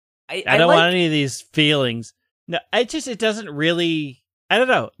 I don't like- want any of these feelings. No, it doesn't really. I don't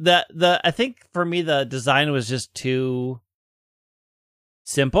know. I think for me the design was just too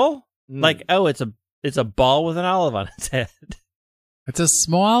simple. Like, oh, it's a ball with an olive on its head. It's a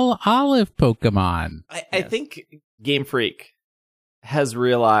small olive Pokemon. I think Game Freak has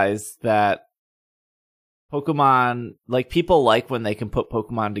realized that Pokemon, like, people like when they can put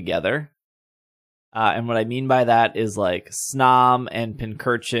Pokemon together. And what I mean by that is like Snom and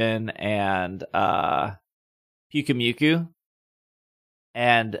Pincurchin and Pyukumuku.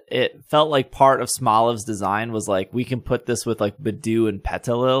 And it felt like part of Smoliv's design was like, we can put this with like Badoo and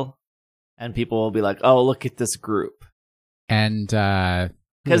Petalil. And people will be like, oh, look at this group. And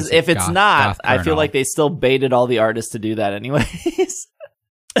Because if it's not, I feel like they still baited all the artists to do that anyways.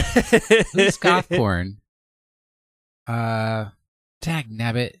 Who's Gothcorn?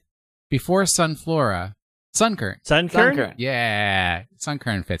 Dagnabbit. Before Sunflora. Sunkern. Sunkern? Yeah.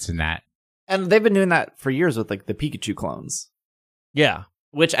 Sunkern fits in that. And they've been doing that for years with like the Pikachu clones. Yeah.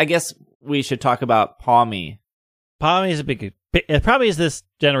 Which I guess we should talk about Pawmi. Pawmi is it probably is this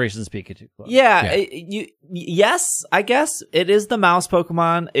generation's Pikachu clone. Yeah, yes, I guess it is the mouse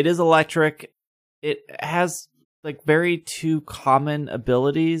Pokemon. It is electric. It has like very two common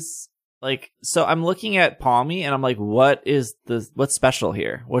abilities. Like, so I'm looking at Pawmi and I'm like, what's special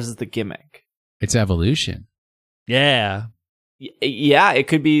here? What is the gimmick? It's evolution. Yeah. Yeah, it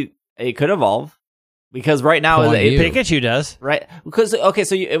could evolve. Because right now, Paw you. Pikachu does. Right. Because, okay,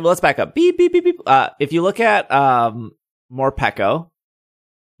 so let's back up. Beep, beep, beep, beep. If you look at Morpeko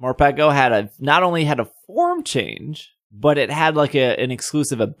not only had a form change, but it had like an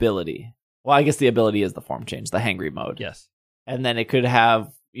exclusive ability. Well, I guess the ability is the form change, the hangry mode. Yes. And then it could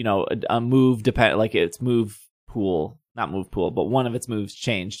have, a move like its move pool, not move pool, but one of its moves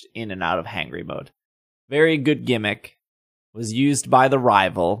changed in and out of hangry mode. Very good gimmick. Was used by the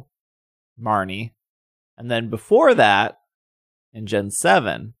rival, Marnie. And then before that, in Gen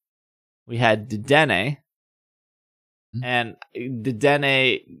 7, we had Dedenne. And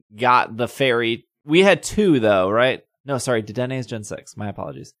Dedenne got the fairy. We had 2, though, right? No, sorry. Dedenne is Gen 6. My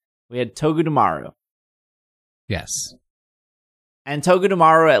apologies. We had Togedemaru. Yes. And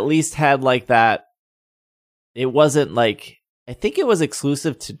Togedemaru at least had like that. It wasn't like I think it was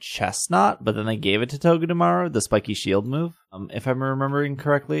exclusive to Chestnut, but then they gave it to Togedemaru, the spiky shield move, if I'm remembering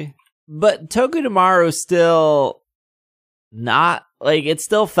correctly. But Togedemaru still not, like, it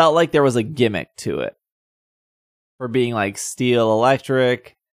still felt like there was a gimmick to it. For being, like, steel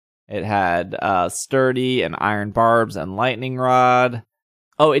electric. It had sturdy and iron barbs and lightning rod.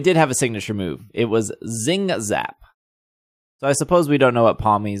 Oh, it did have a signature move. It was Zing Zap. So I suppose we don't know what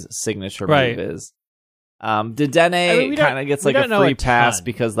Palmy's signature move is. Dedenne kind of gets like a free pass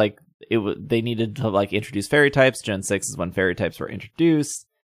because like they needed to like introduce fairy types. Gen 6 is when fairy types were introduced.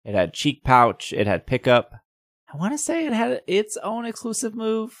 It had Cheek Pouch. It had Pickup. I want to say it had its own exclusive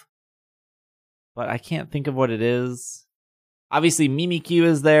move, but I can't think of what it is. Obviously, Mimikyu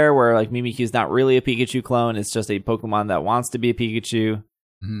is there, where like Mimikyu is not really a Pikachu clone. It's just a Pokemon that wants to be a Pikachu.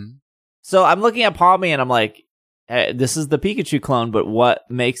 Mm-hmm. So I'm looking at Palmy and I'm like, hey, this is the Pikachu clone, but what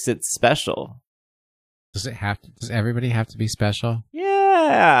makes it special? Does everybody have to be special?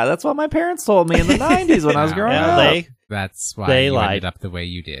 Yeah, that's what my parents told me in the 90s when I was growing up. That's why you ended up the way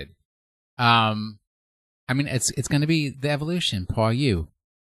you did. I mean, it's going to be the evolution, Paw You.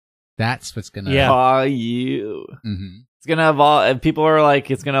 That's what's going to... Yeah. Paw You. Mm-hmm. It's going to evolve, and people are like,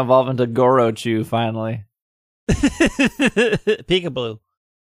 it's going to evolve into Gorochu finally. Peekaboo.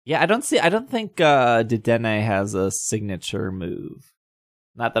 Yeah, I don't think Dedenne has a signature move.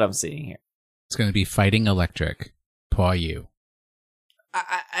 Not that I'm seeing here. It's going to be Fighting Electric. Paw You.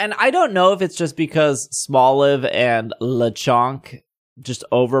 And I don't know if it's just because Smoliv and LeChonk just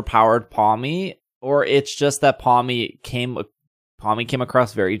overpowered Palmy, or it's just that Palmy came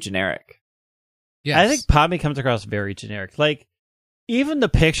across very generic. Yes. I think Palmy comes across very generic. Like, even the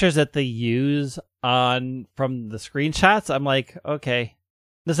pictures that they use from the screenshots, I'm like, okay.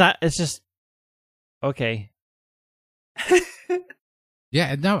 It's just, okay.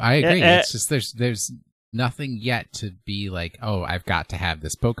 Yeah, no, I agree. It's just, there's nothing yet to be like, oh, I've got to have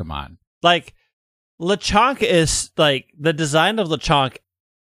this Pokemon. Like, LeChonk is, like, the design of LeChonk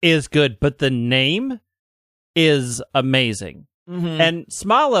is good, but the name is amazing. Mm-hmm. And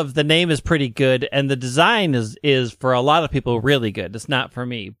Smoliv, the name is pretty good, and the design is for a lot of people really good. It's not for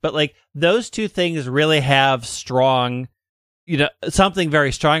me. But like those two things really have strong, something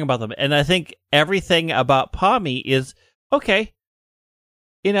very strong about them. And I think everything about Palmy is okay.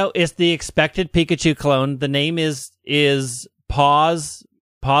 It's the expected Pikachu clone. The name is Paws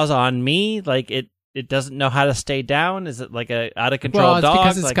on Me. Like it doesn't know how to stay down. Is it like a out of control dog?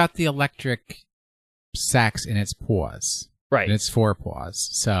 Because it's got the electric sacs in its paws. Right. And it's 4 paws,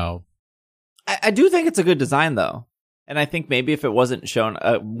 so... I do think it's a good design, though. And I think maybe if it wasn't shown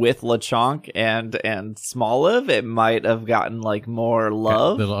with LeChonk and Smoliv, it might have gotten, like, more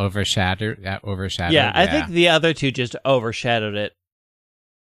love. A little overshadowed. Yeah, I think the other two just overshadowed it.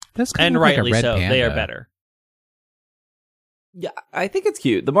 That's kind of rightly like a red so. Panda. They are better. Yeah, I think it's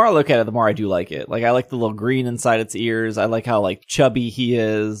cute. The more I look at it, the more I do like it. Like, I like the little green inside its ears. I like how, like, chubby he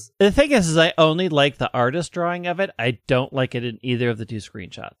is. The thing is I only like the artist drawing of it. I don't like it in either of the two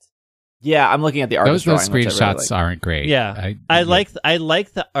screenshots. Yeah, I'm looking at the artist drawing. Those screenshots really aren't great. Yeah. I like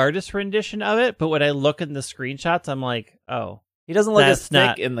the artist rendition of it, but when I look in the screenshots, I'm like, oh. He doesn't look as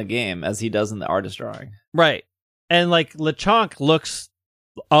thick in the game as he does in the artist drawing. Right. And, like, LeChonk looks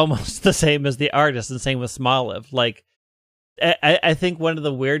almost the same as the artist, and same with Smoliv. Like, I think one of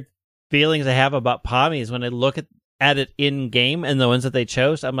the weird feelings I have about Palmy is when I look at it in game and the ones that they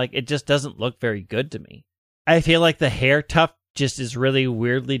chose, I'm like, it just doesn't look very good to me. I feel like the hair tuft just is really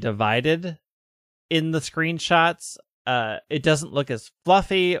weirdly divided in the screenshots. It doesn't look as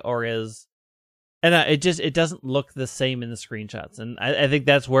fluffy it doesn't look the same in the screenshots. And I think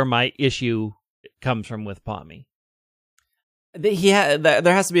that's where my issue comes from with Palmy. There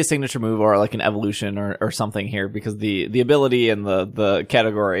has to be a signature move or like an evolution or something here, because the ability and the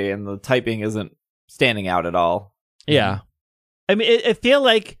category and the typing isn't standing out at all. Yeah. I mean, I feel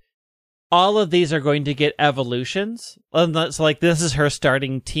like all of these are going to get evolutions. So like this is her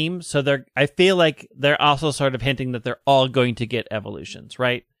starting team. So I feel like they're also sort of hinting that they're all going to get evolutions,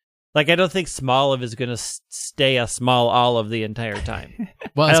 right? Like, I don't think Smoliv is going to stay a small olive the entire time.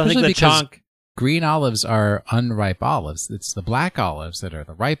 Well, I don't think because green olives are unripe olives. It's the black olives that are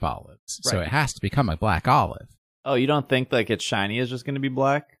the ripe olives. Right. So it has to become a black olive. Oh, you don't think like it's shiny is just going to be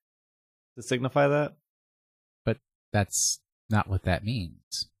black to signify that? But that's not what that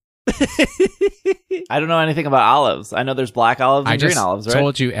means. I don't know anything about olives. I know there's black olives and green olives, right? I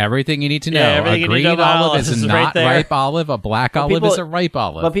told you everything you need to know. Yeah, a green olive is not ripe olive. A black olive is a ripe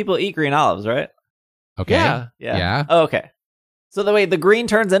olive. But people eat green olives, right? Okay. Yeah. Oh, okay. So the green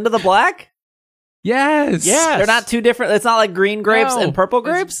turns into the black? Yes. They're not too different. It's not like green grapes and purple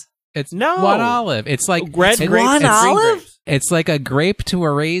grapes? It's one olive. It's like red grapes one and olive? green grapes. It's like a grape to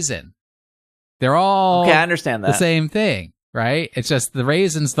a raisin. They're all Okay, I understand that. the same thing, right? It's just the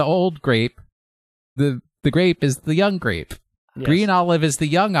raisin's the old grape. The grape is the young grape. Yes. Green olive is the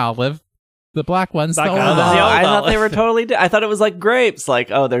young olive. The black one's Black the old olive is the olive. old I thought they olive. were totally. I thought it was like grapes.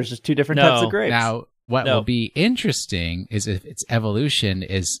 Like, oh, there's just two different types of grapes. Now, what No. will be interesting is if its evolution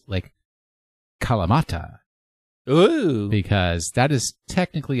is like Kalamata, Ooh. because that is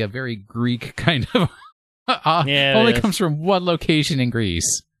technically a very Greek kind of. Yeah, it only is. comes from one location in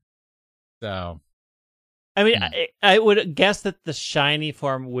Greece. So, I mean, I would guess that the shiny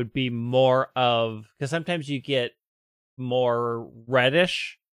form would be more of, because sometimes you get more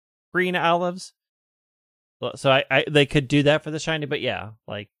reddish green olives. So they could do that for the shiny, but yeah,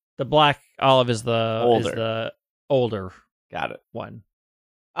 like the black olive is the older Got it. one.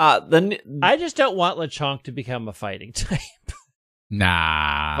 Then I just don't want LeChonk to become a fighting type.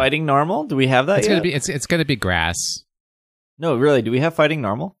 nah. fighting normal. Do we have that It's yet? gonna be it's gonna be grass. No, really. Do we have fighting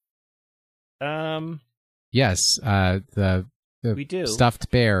normal? Yes, the We do. stuffed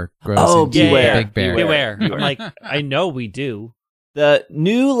bear grows Oh, into beware. a big bear. Beware. Beware. I'm like, I know we do. The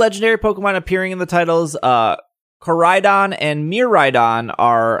new legendary Pokemon appearing in the titles, Koraidon and Miraidon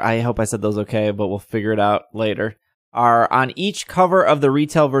are, I hope I said those okay, but we'll figure it out later, are on each cover of the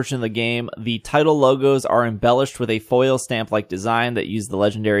retail version of the game. The title logos are embellished with a foil stamp-like design that use the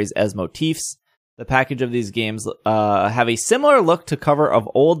legendaries as motifs. The package of these games have a similar look to cover of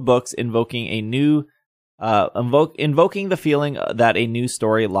old books, invoking a new, invoking the feeling that a new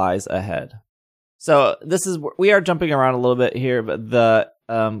story lies ahead. So we are jumping around a little bit here, but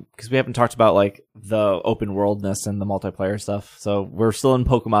because we haven't talked about like the open worldness and the multiplayer stuff. So we're still in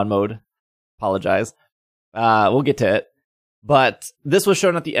Pokemon mode. Apologize. We'll get to it. But this was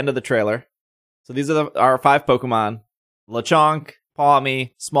shown at the end of the trailer. So these are our 5 Pokemon: LeChonk,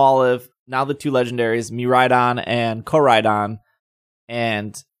 Pawmi, Smoliv, now the 2 legendaries, Miraidon and Koraidon.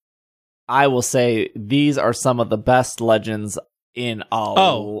 And I will say these are some of the best legends in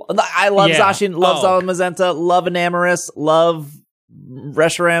all. I love Zacian, love Zamazenta, love Enamorus, love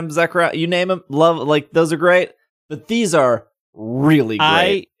Reshiram, Zekrom, you name them, love, like, those are great. But these are really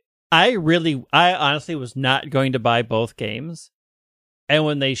great. I honestly was not going to buy both games. And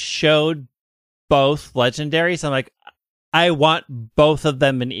when they showed both legendaries, I'm like, I want both of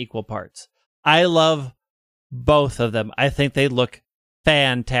them in equal parts. I love both of them. I think they look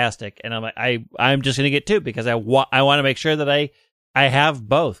fantastic. And I'm like, I'm just going to get 2 because I want to make sure that I have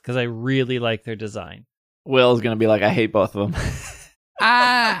both because I really like their design. Will's going to be like, I hate both of them.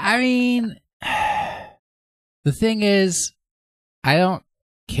 I mean, the thing is, I don't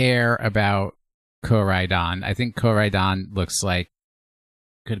care about Koraidon. I think Koraidon looks like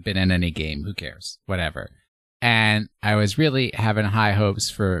could have been in any game. Who cares? Whatever. And I was really having high hopes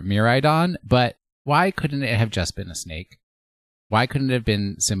for Miraidon, but why couldn't it have just been a snake? Why couldn't it have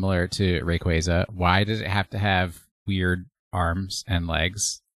been similar to Rayquaza? Why does it have to have weird arms and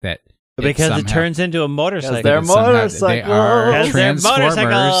legs that Because it turns into a motorcycle. They're motorcycles. They are Because they're transformers.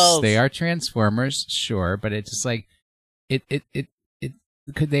 motorcycles. They are transformers, sure, but it's just like it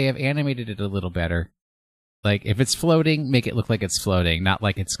could they have animated it a little better? Like if it's floating, make it look like it's floating, not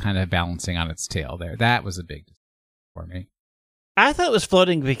like it's kind of balancing on its tail there. That was a big for me. I thought it was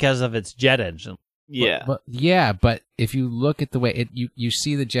floating because of its jet engine. Yeah. But if you look at the way you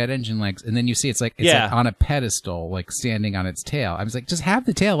see the jet engine legs, and then you see it's like on a pedestal, like standing on its tail. I was like, just have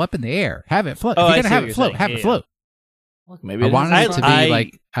the tail up in the air, have it float. Oh, if I you're see gonna have what it float, you're have saying. it float. Look, maybe I wanted it to be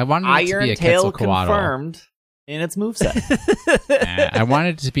I wanted it to be Iron a Tail Quetzalcoatl. confirmed in its moveset. I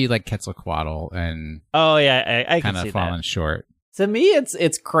wanted it to be like Quetzalcoatl, and Oh yeah, I can kind see of fallen that. short. To me,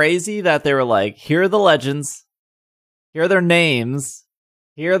 it's crazy that they were like, here are the legends, here are their names,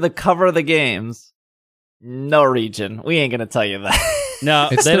 here are the cover of the games. No region. We ain't gonna tell you that. No,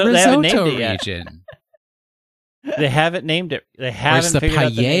 It's they the haven't risotto named it yet. region. They haven't named it. They Or haven't it's the figured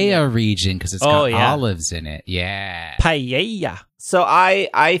out the name paella yet. region because it's Oh, got yeah. olives in it. Yeah. Paella. So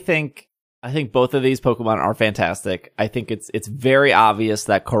I think both of these Pokemon are fantastic. I think it's very obvious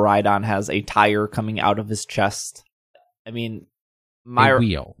that Koraidon has a tire coming out of his chest. I mean, A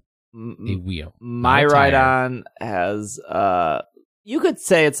wheel. A wheel. My Not a tire. Rhydon has you could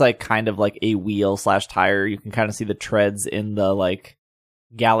say it's like kind of like a wheel / tire. You can kind of see the treads in the like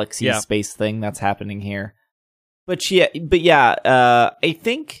galaxy Yeah. space thing that's happening here. But I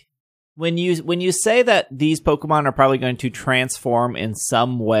think when you say that these Pokemon are probably going to transform in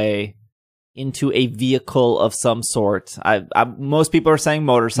some way into a vehicle of some sort, most people are saying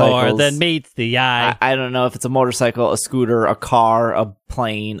motorcycles. More than meets the eye. I don't know if it's a motorcycle, a scooter, a car, a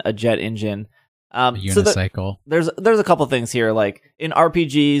plane, a jet engine. A unicycle. There's a couple things here. Like in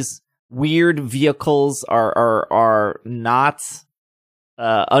RPGs, weird vehicles are not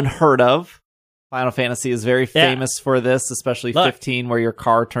unheard of. Final Fantasy is very famous for this, especially 15, where your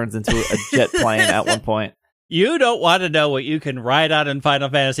car turns into a jet plane at one point. You don't want to know what you can ride on in Final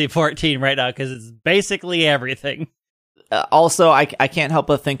Fantasy 14 right now, because it's basically everything. Also, I can't help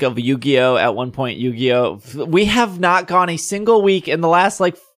but think of Yu-Gi-Oh! At one point, Yu-Gi-Oh! We have not gone a single week in the last,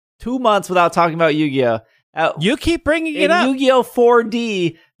 2 months without talking about Yu-Gi-Oh! You keep bringing it up. In Yu-Gi-Oh!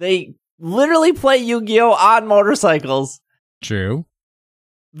 4D, they literally play Yu-Gi-Oh! On motorcycles. True.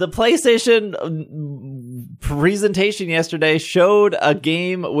 The PlayStation presentation yesterday showed a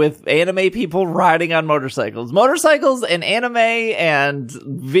game with anime people riding on motorcycles. Motorcycles and anime and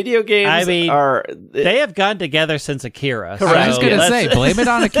video games they have gone together since Akira. Correct. I was just going to say, blame it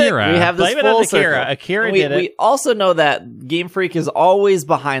on Akira. We have this blame full it on circle. Akira. Akira did it. We also know that Game Freak is always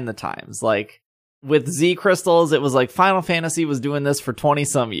behind the times. Like, with Z Crystals, it was like Final Fantasy was doing this for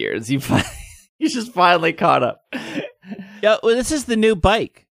 20-some years. You just finally caught up. Yeah, well, this is the new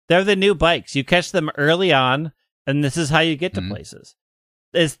bike. They're the new bikes. You catch them early on, and this is how you get to places.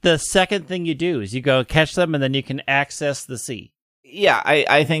 It's the second thing you do is you go catch them, and then you can access the sea. Yeah,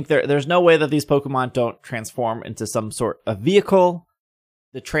 I think there's no way that these Pokemon don't transform into some sort of vehicle.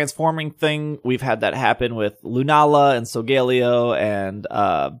 The transforming thing, we've had that happen with Lunala and Solgaleo and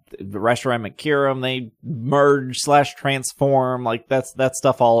Reshiram and Kyurem. They merge/transform. Like that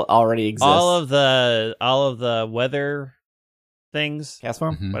stuff all already exists. All of the weather things,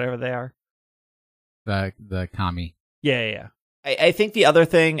 Castform, whatever they are. The Kami. Yeah. I think the other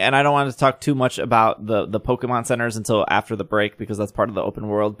thing, and I don't want to talk too much about the Pokemon centers until after the break because that's part of the open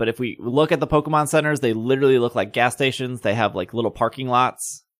world. But if we look at the Pokemon centers, they literally look like gas stations. They have like little parking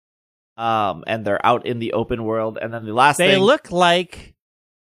lots, and they're out in the open world. And then the last thing, they look like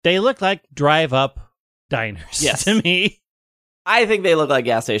drive-up diners. Yes. To me, I think they look like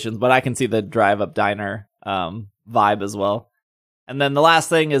gas stations, but I can see the drive-up diner vibe as well. And then the last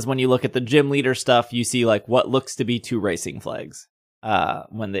thing is when you look at the gym leader stuff, you see like what looks to be 2 racing flags.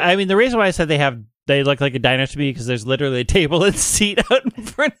 The reason why I said they look like a diner to me because there's literally a table and seat out in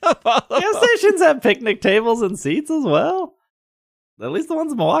front of all of them. Gas stations have picnic tables and seats as well. At least the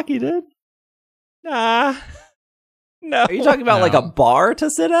ones in Milwaukee did. Nah, no. Are you talking about like a bar to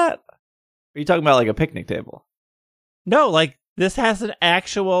sit at? Or are you talking about like a picnic table? No, like this has an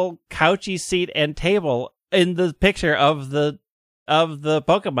actual couchy seat and table in the picture of the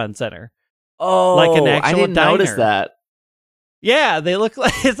Pokemon Center. Oh, like an actual I didn't diner. notice that. Yeah, they look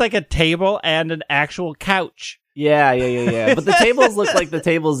like it's like a table and an actual couch. Yeah. But the tables look like the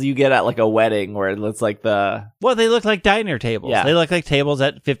tables you get at like a wedding where it looks like Well, they look like diner tables. Yeah. They look like tables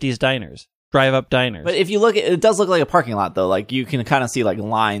at 50s diners. Drive-up diners. But if you look at it, does look like a parking lot though. Like you can kind of see like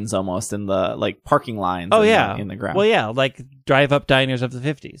lines almost in the like parking lines in the ground. Well, yeah, like drive-up diners of the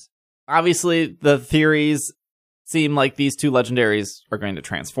 50s. Obviously, the theories seem like these 2 legendaries are going to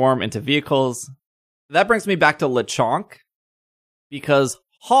transform into vehicles. That brings me back to LeChonk, because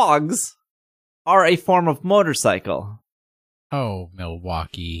hogs are a form of motorcycle. Oh,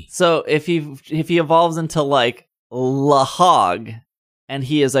 Milwaukee. So if he evolves into like Lehog, and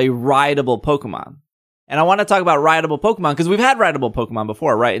he is a rideable Pokemon. And I want to talk about rideable Pokemon because we've had rideable Pokemon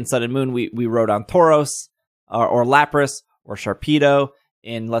before, right? In Sun and Moon, we rode on Tauros or Lapras or Sharpedo.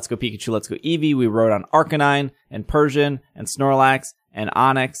 In Let's Go Pikachu, Let's Go Eevee, we rode on Arcanine and Persian and Snorlax and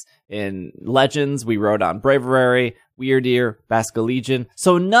Onix. In Legends, we rode on Braviary, Weirdeer, Basculegion.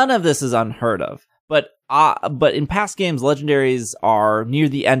 So none of this is unheard of. But in past games, legendaries are near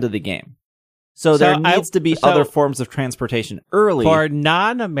the end of the game. So there needs to be other forms of transportation early. For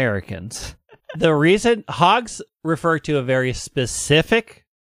non-Americans, the reason hogs refer to a very specific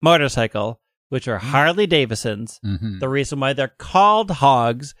motorcycle, which are Harley Davidsons. Mm-hmm. The reason why they're called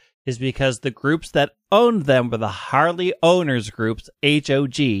hogs is because the groups that owned them were the Harley Owners Groups,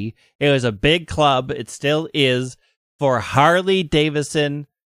 HOG. It was a big club. It still is for Harley Davidson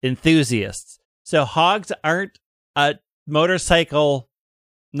enthusiasts. So hogs aren't a motorcycle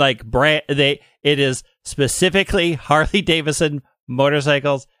like brand. It is specifically Harley Davidson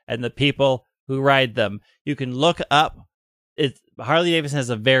motorcycles and the people who ride them. You can look up. Harley Davidson has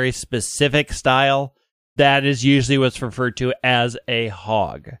a very specific style that is usually what's referred to as a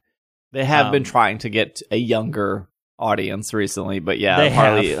hog. They have been trying to get a younger audience recently, but yeah,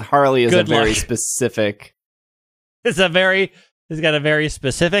 Harley is a very specific. It's got a very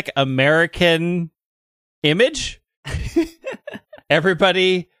specific American image.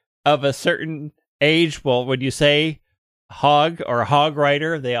 Everybody of a certain age, well, when you say hog or hog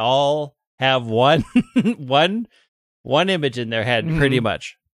rider, they all have one image in their head, pretty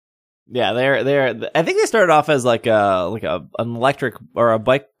much. Yeah, they're. I think they started off as like an electric or a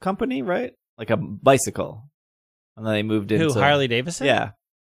bike company, right? Like a bicycle, and then they moved into Harley Davidson. Yeah,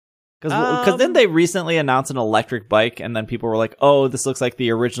 because then they recently announced an electric bike, and then people were like, "Oh, this looks like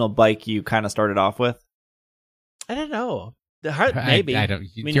the original bike you kind of started off with." I don't know. Maybe. I don't.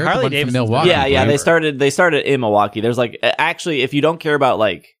 I mean, You're Harley the one from Davidson's Milwaukee. Yeah. They started in Milwaukee. There's like actually, if you don't care about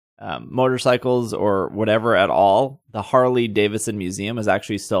like motorcycles or whatever at all, the Harley Davidson Museum is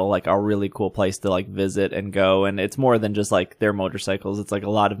actually still like a really cool place to like visit and go. And it's more than just like their motorcycles. It's like a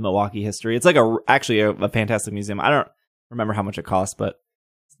lot of Milwaukee history. It's like actually a fantastic museum. I don't remember how much it costs, but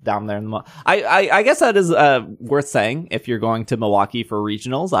it's down there in the I guess that is worth saying. If you're going to Milwaukee for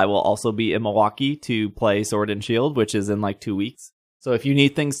regionals, I will also be in Milwaukee to play Sword and Shield, which is in like 2 weeks. So if you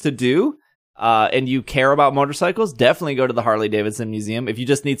need things to do, and you care about motorcycles, definitely go to the Harley Davidson Museum. If you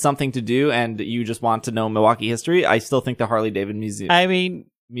just need something to do and you just want to know Milwaukee history, I still think the Harley Davidson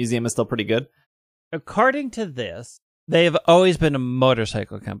Museum is still pretty good. According to this, they've always been a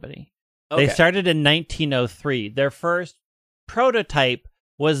motorcycle company. Okay. They started in 1903. Their first prototype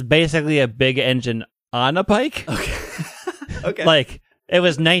was basically a big engine on a bike. Okay. Okay. Like, it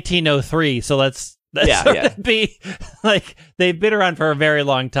was 1903, so let's be like, they've been around for a very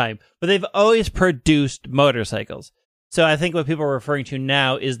long time, but they've always produced motorcycles. So I think what people are referring to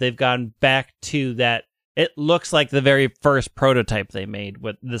now is they've gone back to that. It looks like the very first prototype they made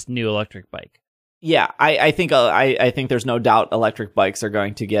with this new electric bike. Yeah, I think there's no doubt electric bikes are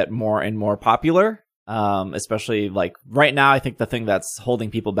going to get more and more popular. Especially like right now, I think the thing that's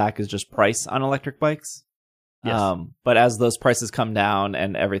holding people back is just price on electric bikes. Yes. But as those prices come down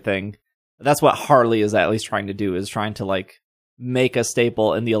and everything, that's what Harley is at least trying to do, is trying to like make a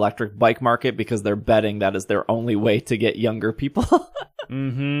staple in the electric bike market, because they're betting that is their only way to get younger people.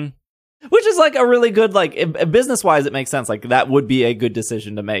 Mm-hmm. Which is like a really good, like business wise, it makes sense. Like that would be a good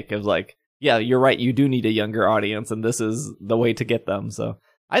decision to make, of like, yeah, you're right. You do need a younger audience, and this is the way to get them. So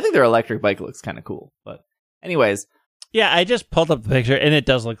I think their electric bike looks kind of cool. But anyways. Yeah, I just pulled up the picture, and it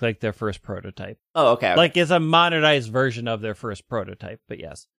does look like their first prototype. Oh, okay. Like it's a modernized version of their first prototype, but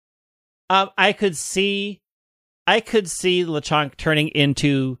yes. I could see LeChonk turning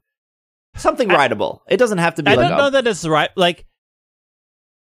into something rideable. It doesn't have to be. I don't know that it's right. Like,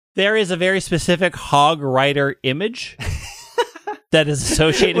 there is a very specific hog rider image that is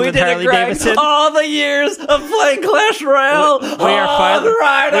associated with Harley Davidson. All the years of playing Clash Royale, we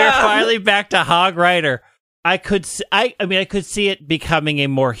are finally back to hog rider. I could see it becoming a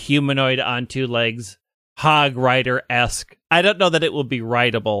more humanoid on two legs, hog rider-esque. I don't know that it will be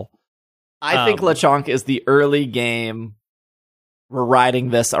rideable. I think LeChonk is the early game. We're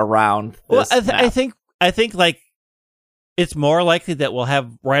riding this around. I think like it's more likely that we'll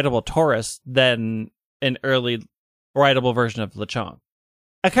have rideable Taurus than an early rideable version of LeChonk.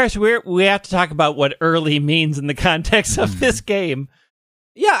 Of course, we have to talk about what early means in the context of this game.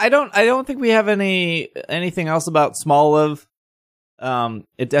 Yeah, I don't think we have anything else about Smoliv.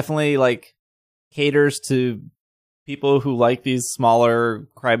 It definitely like caters to people who like these smaller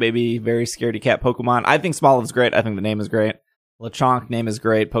crybaby, very scaredy cat Pokemon. I think Smoliv's great. I think the name is great. LeChonk name is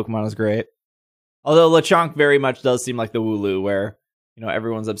great. Pokemon is great. Although LeChonk very much does seem like the Wooloo, where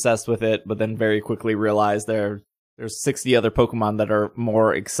everyone's obsessed with it, but then very quickly realize there's 60 other Pokemon that are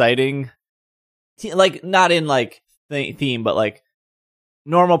more exciting. Like not in like theme, but like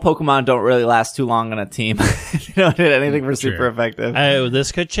normal Pokemon don't really last too long on a team. They don't hit anything for super effective. Oh,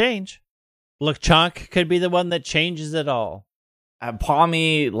 this could change. LeChonk could be the one that changes it all.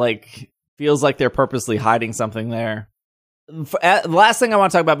 Pawmi feels like they're purposely hiding something there. The last thing I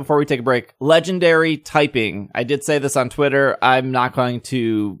want to talk about before we take a break, legendary typing. I did say this on Twitter. I'm not going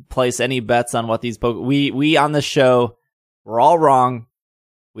to place any bets on what these we on this show, we're all wrong.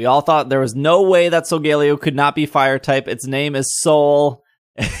 We all thought there was no way that Solgaleo could not be fire type. Its name is Sol.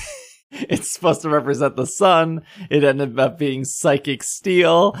 It's supposed to represent the sun. It ended up being Psychic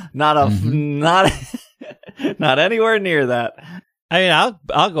Steel. Not anywhere near that. I mean,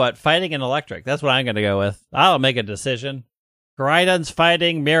 I'll go at fighting and electric. That's what I'm going to go with. I'll make a decision. Koraidon's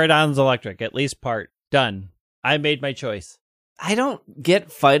fighting, Miraidon's electric. At least part. Done. I made my choice. I don't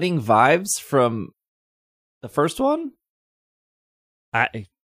get fighting vibes from the first one.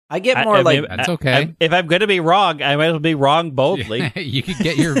 I get more that's okay. If I'm going to be wrong, I might as well be wrong boldly. You can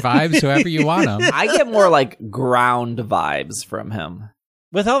get your vibes however you want them. I get more like ground vibes from him.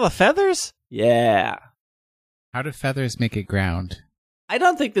 With all the feathers? Yeah. How do feathers make it ground? I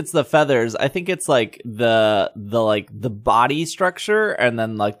don't think it's the feathers. I think it's like the body structure and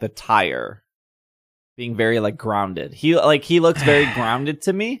then like the tire being very like grounded. He looks very grounded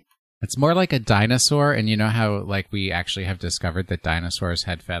to me. It's more like a dinosaur, and you know how like we actually have discovered that dinosaurs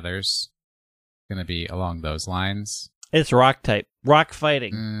had feathers? It's going to be along those lines. It's rock type. Rock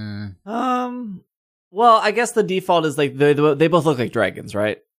fighting. Well, I guess the default is like they both look like dragons,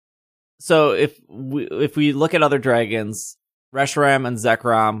 right? So if we look at other dragons, Reshiram and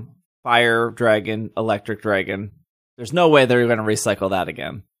Zekrom, fire dragon, electric dragon, there's no way they're going to recycle that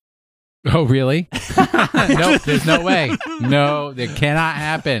again. Oh, really? Nope, there's no way. No, it cannot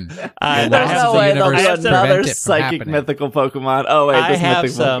happen. There's no way they'll do another psychic mythical Pokemon. Oh, wait, I have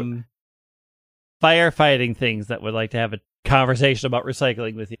mythical some firefighting things that would like to have a conversation about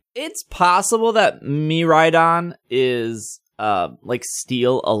recycling with you. It's possible that Miraidon is like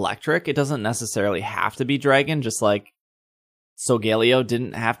steel electric. It doesn't necessarily have to be dragon, just like Solgaleo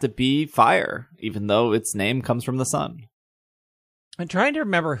didn't have to be fire, even though its name comes from the sun. I'm trying to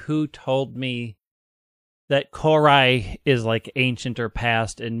remember who told me that Korai is like ancient or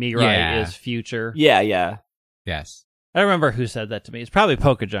past and Mirai is future. Yeah. Yes. I remember who said that to me. It's probably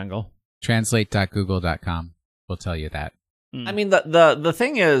Pokejungle. Translate.google.com will tell you that. I mean, the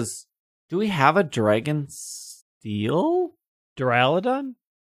thing is, do we have a dragon steel? Duraludon?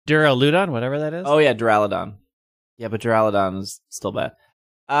 Duraludon, whatever that is? Oh, yeah, Duraludon. Yeah, but Duraludon is still bad.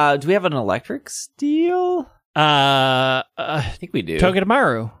 Do we have an electric steel? I think we do.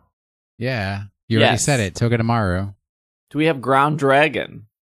 Togedemaru. Yeah. You already said it. Togedemaru. Do we have ground dragon?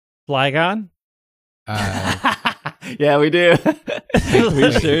 Flygon? Yeah, we do.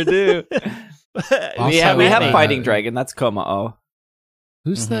 We sure do. We have fighting dragon. That's Komao.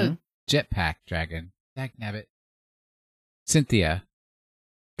 Who's the jetpack dragon? Dagnabbit. Cynthia.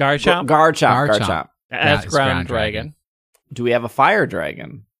 Garchomp? Garchomp. That's ground dragon. Do we have a fire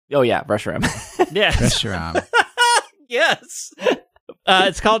dragon? Oh, yeah, Reshiram. Yes. Reshiram. Yes.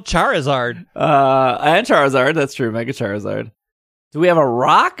 It's called Charizard. And Charizard. That's true. Mega Charizard. Do we have a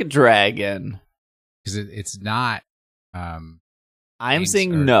rock dragon? Because it's not. I am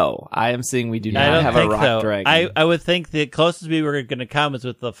saying no. I am saying we do not have a rock dragon. I would think the closest we were going to come is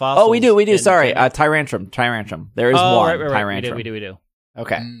with the fossils. Oh, we do. Sorry. Tyrantrum. There is one. Right. Tyrantrum. We do.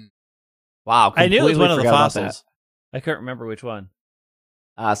 Okay. Wow. I knew it was one of the fossils. I couldn't remember which one.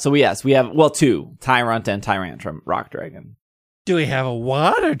 So yes, we have, two. Tyrunt and Tyrantrum. Rock dragon. Do we have a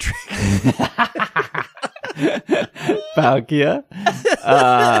water dragon? Palkia.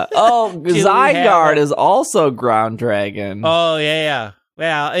 Zygarde is also ground dragon. Oh, yeah.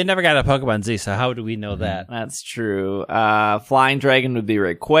 Well, it never got a Pokemon Z, so how do we know that? That's true. Flying dragon would be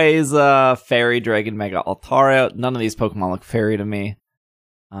Rayquaza. Fairy dragon, Mega Altaria. None of these Pokemon look fairy to me.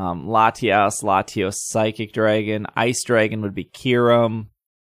 Latios, Psychic Dragon. Ice Dragon would be Kyurem.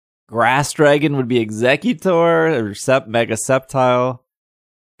 Grass Dragon would be Executor, Mega Sceptile.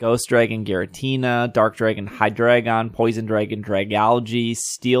 Ghost Dragon, Giratina. Dark Dragon, Hydreigon. Poison Dragon, Dragalge.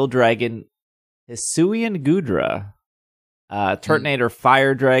 Steel Dragon, Hisuian Gudra. Turtonator,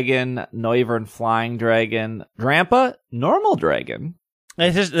 Fire Dragon. Noivern, Flying Dragon. Drampa, Normal Dragon.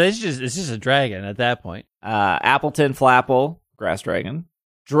 It's just a dragon at that point. Appleton, Flapple, Grass Dragon.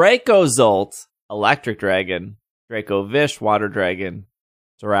 Dracozolt, Electric Dragon. Dracovish, Water Dragon.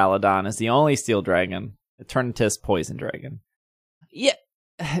 Duraludon is the only Steel Dragon. Eternatus, Poison Dragon. Yeah,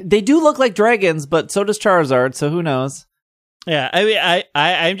 they do look like dragons, but so does Charizard, so who knows? Yeah, I mean,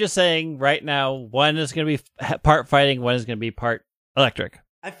 I'm just saying right now, one is going to be part fighting, one is going to be part electric.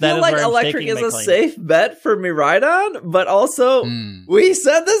 I feel like electric is a safe bet for Miraidon, but also, we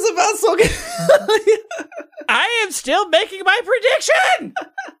said this about Solgaleo. I am still making my prediction!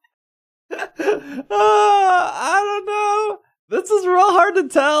 I don't know. This is real hard to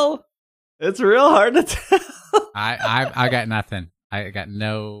tell. It's real hard to tell. I got nothing. I got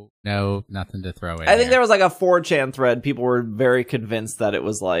nothing to throw in. I think there was like a 4chan thread. People were very convinced that it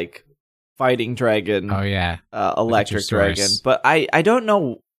was like fighting dragon. Oh yeah, electric dragon. But I don't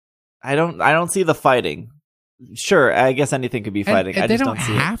know. I don't see the fighting. Sure, I guess anything could be fighting. And I just don't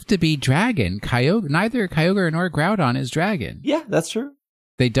see have to be dragon. Neither Kyogre nor Groudon is dragon. Yeah, that's true.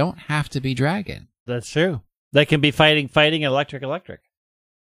 They don't have to be dragon. That's true. They can be fighting, electric.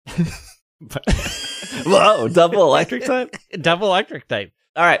 Whoa, double electric type? Double electric type.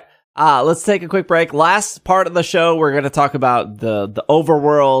 All right, let's take a quick break. Last part of the show, we're going to talk about the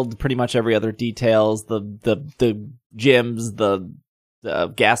overworld, pretty much every other details, the gyms, the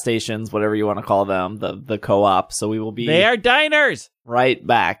gas stations, whatever you want to call them, the co-op. So we will be... They are diners! Right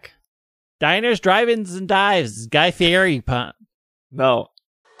back. Diners, drive-ins, and dives. Guy Fieri pun. No.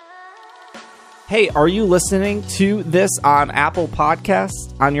 Hey, are you listening to this on Apple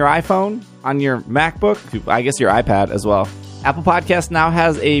Podcasts, on your iPhone, on your MacBook, I guess your iPad as well? Apple Podcasts now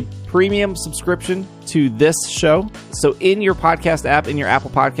has a premium subscription to this show. So in your podcast app, in your Apple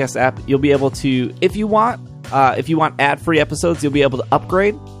Podcast app, you'll be able to, if you want ad-free episodes, you'll be able to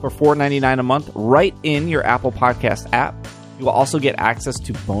upgrade for $4.99 a month right in your Apple Podcast app. You will also get access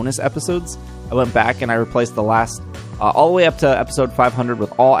to bonus episodes. I went back and I replaced the last, all the way up to episode 500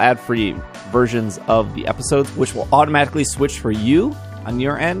 with all ad-free versions of the episodes, which will automatically switch for you on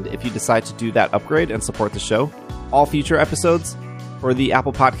your end if you decide to do that upgrade and support the show. All future episodes for the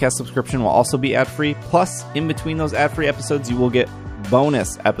Apple Podcast subscription will also be ad-free. Plus, in between those ad-free episodes, you will get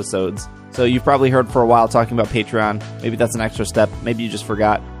bonus episodes. So you've probably heard for a while talking about Patreon. Maybe that's an extra step. Maybe you just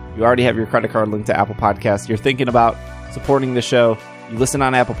forgot. You already have your credit card linked to Apple Podcasts. You're thinking about supporting the show. You listen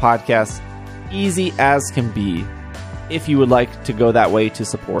on Apple Podcasts. Easy as can be if you would like to go that way to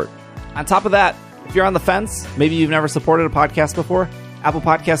support. On top of that, if you're on the fence, maybe you've never supported a podcast before, Apple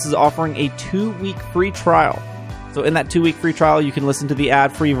Podcasts is offering a 2-week free trial. So in that 2-week free trial, you can listen to the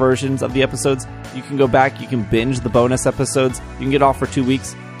ad-free versions of the episodes. You can go back, you can binge the bonus episodes. You can get off for 2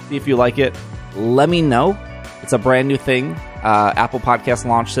 weeks. See if you like it. Let me know. It's a brand new thing. Apple Podcasts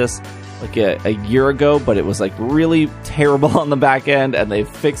launched this like a year ago, but it was like really terrible on the back end, and they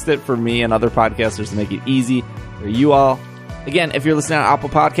fixed it for me and other podcasters to make it easy for you all. Again, if you're listening on Apple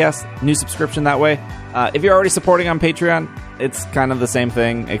Podcasts, new subscription that way. If you're already supporting on Patreon, it's kind of the same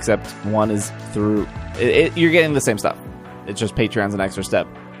thing, except one is through... you're getting the same stuff. It's just Patreon's an extra step.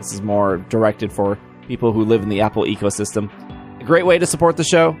 This is more directed for people who live in the Apple ecosystem. A great way to support the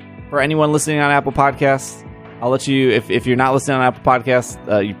show for anyone listening on Apple Podcasts. I'll let you, if you're not listening on Apple Podcasts,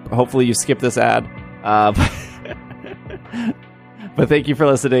 hopefully you skip this ad. But thank you for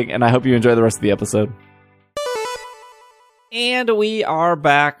listening, and I hope you enjoy the rest of the episode. And we are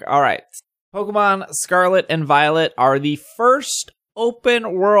back. All right. Pokemon Scarlet and Violet are the first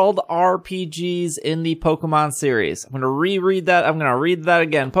open world RPGs in the Pokemon series. I'm going to reread that. I'm going to read that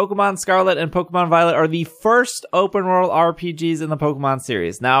again. Pokemon Scarlet and Pokemon Violet are the first open world RPGs in the Pokemon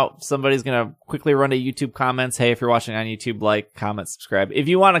series. Now, somebody's going to quickly run to YouTube comments. Hey, if you're watching on YouTube, like, comment, subscribe. If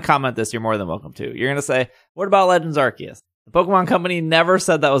you want to comment this, you're more than welcome to. You're going to say, what about Legends Arceus? The Pokemon Company never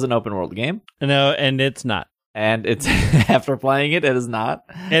said that was an open world game. No, and it's not. And it's after playing it is not.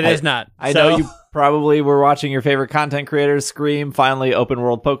 It is not. I know you probably were watching your favorite content creators scream, finally, open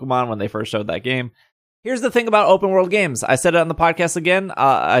world Pokemon when they first showed that game. Here's the thing about open world games. I said it on the podcast again.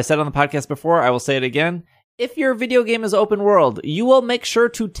 I said it on the podcast before. I will say it again. If your video game is open world, you will make sure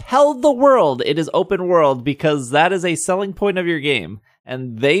to tell the world it is open world, because that is a selling point of your game.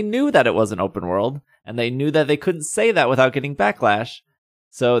 And they knew that it wasn't open world, and they knew that they couldn't say that without getting backlash.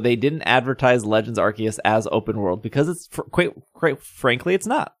 So they didn't advertise Legends Arceus as open world, because it's quite frankly, it's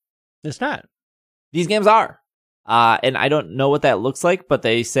not. It's not. These games are. And I don't know what that looks like, but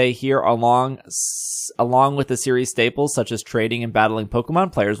they say here along with the series staples such as trading and battling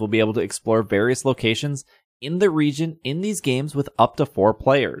Pokemon, players will be able to explore various locations in the region in these games with up to 4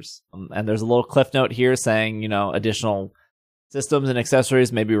 players. And there's a little cliff note here saying, additional systems and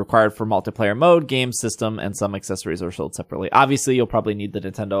accessories may be required for multiplayer mode, game system, and some accessories are sold separately. Obviously, you'll probably need the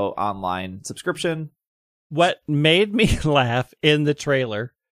Nintendo Online subscription. What made me laugh in the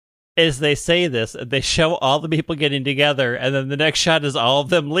trailer is they say this, they show all the people getting together, and then the next shot is all of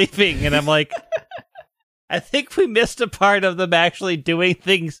them leaving, and I'm like, I think we missed a part of them actually doing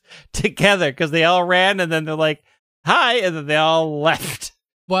things together, because they all ran, and then they're like, hi, and then they all left.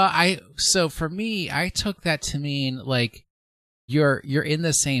 Well, so for me, I took that to mean, like, you're in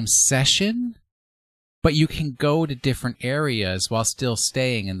the same session, but you can go to different areas while still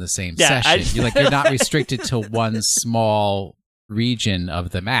staying in the same session. You're not restricted to one small region of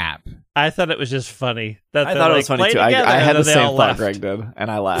the map. I thought it was just funny. I thought it was funny too. I had the same thought Greg did, and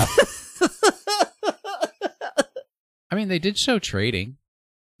I laughed. I mean, they did show trading.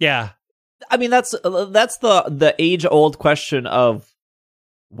 Yeah. I mean, that's the age-old question of,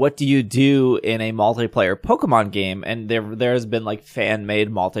 what do you do in a multiplayer Pokemon game? And there has been like fan-made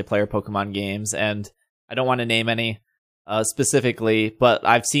multiplayer Pokemon games, and I don't want to name any specifically, but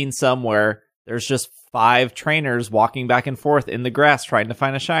I've seen some where there's just 5 trainers walking back and forth in the grass trying to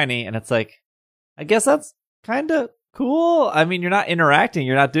find a shiny, and it's like, I guess that's kind of cool. I mean, you're not interacting,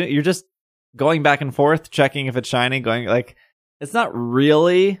 you're just going back and forth, checking if it's shiny, it's not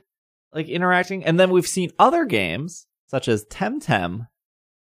really like interacting. And then we've seen other games such as Temtem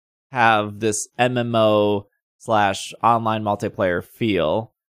have this MMO / online multiplayer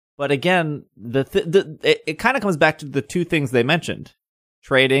feel. But again, it kind of comes back to the 2 things they mentioned: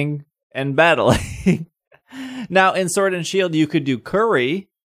 trading and battling. Now, in Sword and Shield, you could do Curry,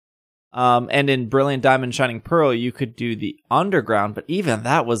 and in Brilliant Diamond Shining Pearl, you could do the Underground, but even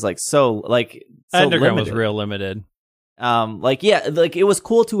that was so Underground limited. was real limited. Like, yeah, like it was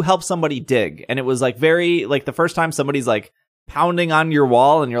cool to help somebody dig. And it was like very, like the first time somebody's like pounding on your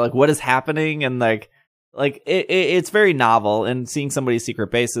wall and you're like, what is happening? And like it's very novel, and seeing somebody's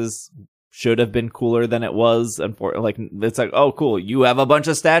secret bases should have been cooler than it was. And for like, it's like, oh, cool. You have a bunch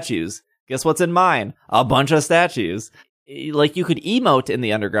of statues. Guess what's in mine? A bunch of statues. Like you could emote in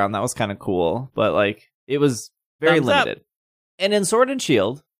the underground. That was kind of cool, but like it was very Thumbs limited. up. And in Sword and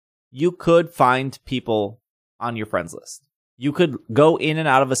Shield, you could find people on your friends list. You could go in and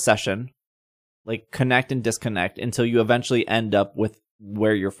out of a session, like connect and disconnect until you eventually end up with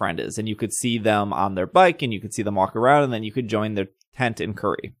where your friend is. And you could see them on their bike and you could see them walk around, and then you could join their tent in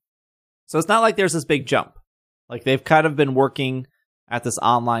Curry. So it's not like there's this big jump. Like they've kind of been working at this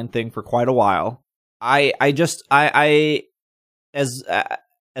online thing for quite a while. As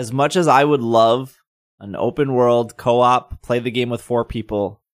much as I would love an open world co-op, play the game with 4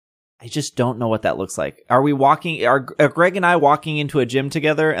 people, I just don't know what that looks like. Are Greg and I walking into a gym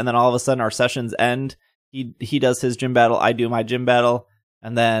together, and then all of a sudden our sessions end? He does his gym battle, I do my gym battle,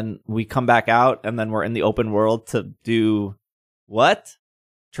 and then we come back out, and then we're in the open world to do what?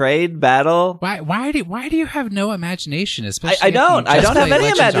 Trade, battle? Why do you have no imagination? Especially I don't have any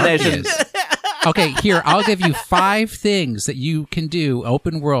imagination. Okay, here, I'll give you 5 things that you can do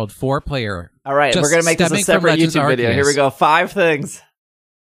open world 4-player. All right, Just we're going to make this a separate YouTube video. Here we go. 5 things.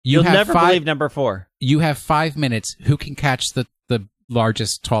 You'll never believe number 4. You have 5 minutes. Who can catch the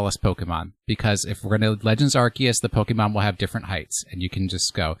largest, tallest Pokemon? Because if we're going to Legends Arceus, the Pokemon will have different heights, and you can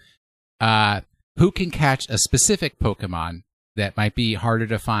just go. Who can catch a specific Pokemon that might be harder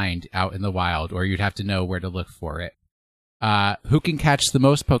to find out in the wild, or you'd have to know where to look for it? Who can catch the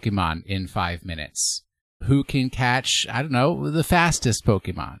most Pokemon in 5 minutes? Who can catch, I don't know, the fastest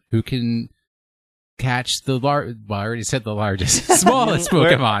Pokemon? Who can catch the well, I already said the largest, smallest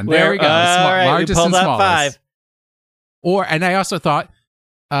Pokemon. There we go. Right, largest we and pulled smallest. Up 5. And I also thought,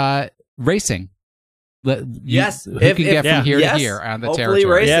 racing. Yes. Who can get from here to here on the hopefully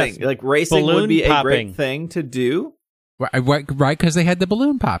territory? Racing. Yes. Like racing Balloon would be popping. a great thing to do. Right, because they had the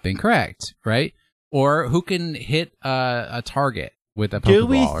balloon popping, correct? Right? Or who can hit a target with a Pokeball? Do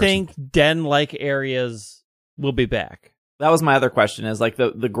we or think den-like areas will be back? That was my other question, is like the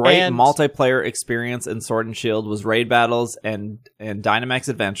great And- multiplayer experience in Sword and Shield was raid battles and Dynamax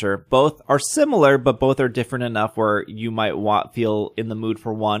Adventure. Both are similar, but both are different enough where you might feel in the mood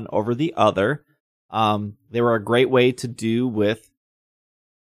for one over the other. They were a great way to do with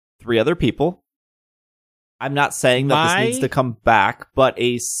 3 other people. I'm not saying that this needs to come back, but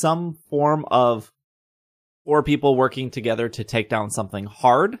some form of 4 people working together to take down something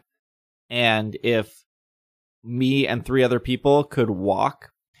hard. And if me and 3 other people could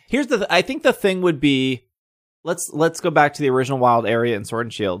walk. Here's I think the thing would be, let's go back to the original wild area in Sword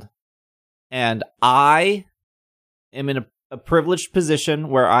and Shield. And I am in a privileged position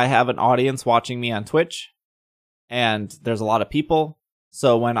where I have an audience watching me on Twitch, and there's a lot of people.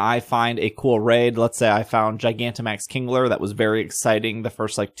 So when I find a cool raid, let's say I found Gigantamax Kingler, that was very exciting the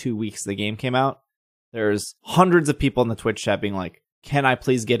first 2 weeks the game came out. There's hundreds of people in the Twitch chat being like, can I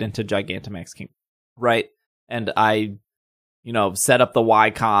please get into Gigantamax Kingler? Right? And I, set up the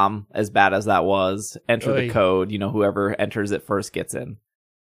YCOM, as bad as that was, enter the code, whoever enters it first gets in.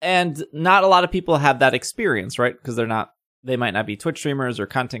 And not a lot of people have that experience, right? Because they might not be Twitch streamers or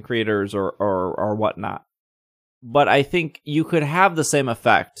content creators or whatnot. But I think you could have the same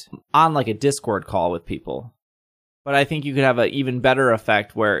effect on a Discord call with people. But I think you could have an even better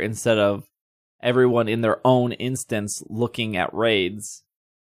effect where instead of everyone in their own instance looking at raids,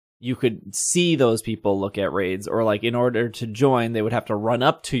 you could see those people look at raids, or in order to join, they would have to run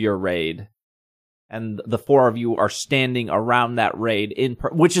up to your raid, and the 4 of you are standing around that raid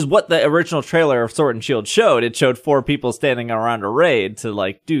which is what the original trailer of Sword and Shield showed. It showed 4 people standing around a raid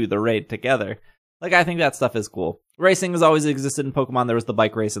to do the raid together. I think that stuff is cool. Racing has always existed in Pokemon. There was the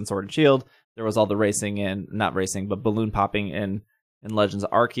bike race in Sword and Shield. There was all the racing but balloon popping in Legends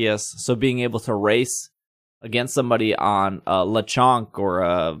Arceus. So being able to race against somebody on a LeChonk or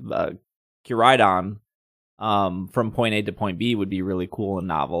a Kyurydon from point A to point B would be really cool and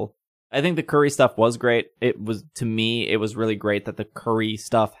novel. I think the curry stuff was great. To me, it was really great that the curry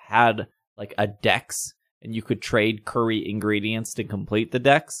stuff had a dex, and you could trade curry ingredients to complete the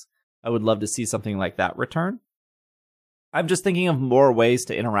dex. I would love to see something like that return. I'm just thinking of more ways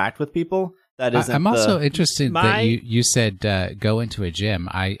to interact with people. That isn't. I'm also interested that you said go into a gym.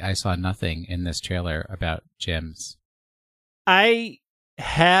 I saw nothing in this trailer about gyms. I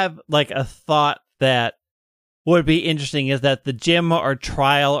have a thought that would be interesting is that the gym or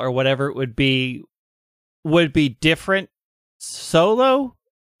trial or whatever it would be different solo,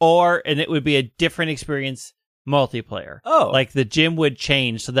 and it would be a different experience multiplayer. Oh. Like the gym would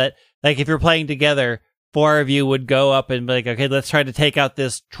change so that, like, if you're playing together, 4 of you would go up and be like, okay, let's try to take out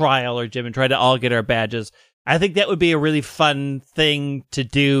this trial or gym and try to all get our badges. I think that would be a really fun thing to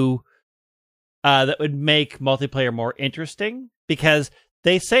do that would make multiplayer more interesting, because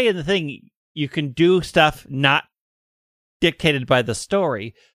they say in the thing you can do stuff not dictated by the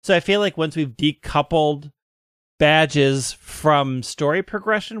story. So I feel like once we've decoupled badges from story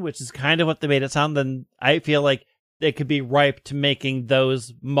progression, which is kind of what they made it sound, then I feel like they could be ripe to making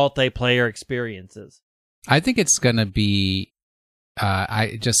those multiplayer experiences. I think it's going to be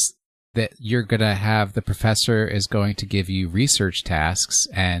that you're going to have the professor is going to give you research tasks,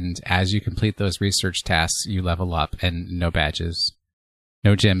 and as you complete those research tasks, you level up, and no badges.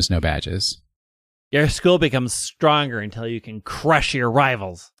 No gyms, no badges. Your school becomes stronger until you can crush your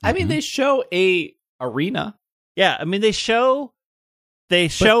rivals. I mean, they show a arena. Yeah, I mean, they show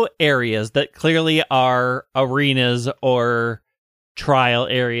areas that clearly are arenas or trial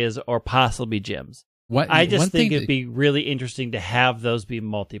areas or possibly gyms. I just think it'd be really interesting to have those be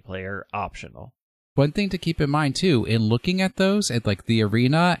multiplayer optional. One thing to keep in mind, too, in looking at those, at like the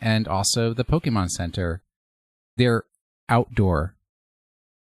arena and also the Pokemon Center, they're outdoor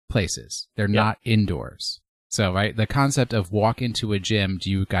places. They're not indoors. So, right, the concept of walk into a gym,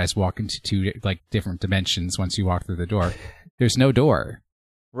 do you guys walk into two like different dimensions once you walk through the door? There's no door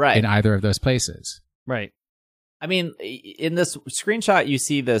in either of those places. Right. I mean, in this screenshot, you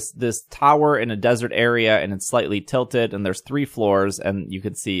see this tower in a desert area, and it's slightly tilted, and there's 3 floors, and you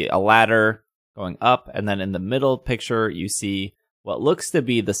can see a ladder going up, and then in the middle picture, you see what looks to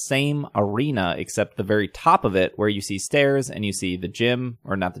be the same arena, except the very top of it, where you see stairs, and you see the gym,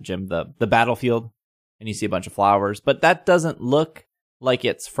 or not the gym, the battlefield, and you see a bunch of flowers, but that doesn't look like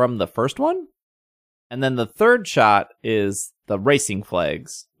it's from the first one. And then the third shot is the racing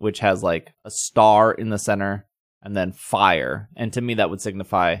flags, which has like a star in the center, and then fire. And to me, that would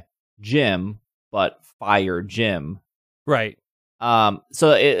signify gym, but fire gym. Right.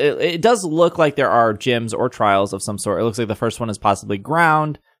 So it does look like there are gyms or trials of some sort. It looks like the first one is possibly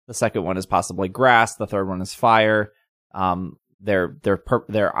ground. The second one is possibly grass. The third one is fire. They're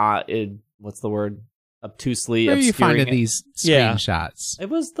what's the word? Obtusely Where are you obscuring finding it. these screenshots? It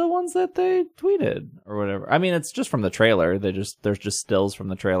was the ones that they tweeted or whatever. I mean, it's just from the trailer. There's just stills from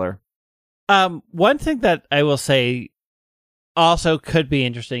the trailer. One thing that I will say also could be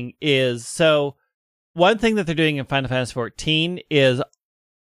interesting is, so one thing that they're doing in Final Fantasy XIV is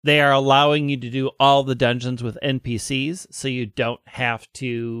they are allowing you to do all the dungeons with NPCs, so you don't have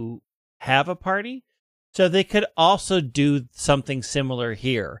to have a party. So they could also do something similar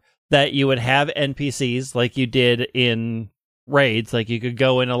here, that you would have NPCs like you did in raids, like you could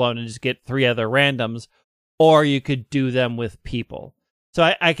go in alone and just get 3 other randoms, or you could do them with people. So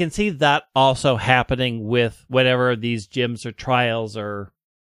I can see that also happening with whatever these gyms or trials or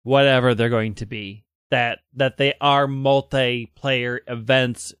whatever they're going to be. That they are multiplayer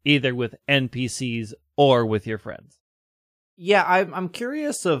events, either with NPCs or with your friends. Yeah, I'm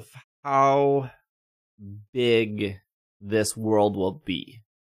curious of how big this world will be.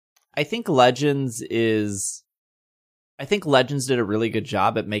 I think Legends did a really good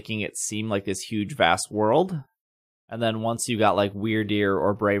job at making it seem like this huge, vast world. And then once you got like Weird Ear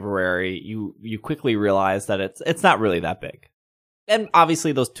or Bravery, you quickly realize that it's not really that big. And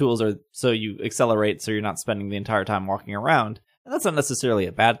obviously those tools are so you accelerate, so you're not spending the entire time walking around. And that's not necessarily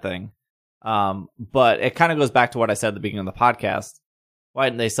a bad thing. But it kind of goes back to what I said at the beginning of the podcast. Why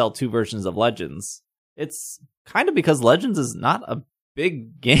didn't they sell 2 versions of Legends? It's kind of because Legends is not a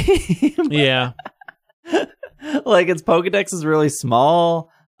big game. Yeah. Like its Pokedex is really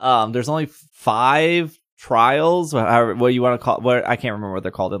small. There's only 5 trials, what you want to call, what I can't remember what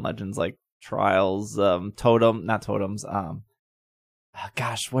they're called in Legends, like trials, not totems.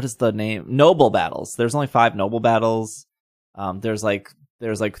 Gosh, what is the name? Noble battles. There's only 5 noble battles. There's like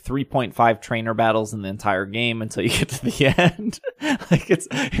 3.5 trainer battles in the entire game until you get to the end. Like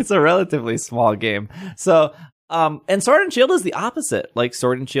it's a relatively small game. So, and Sword and Shield is the opposite. Like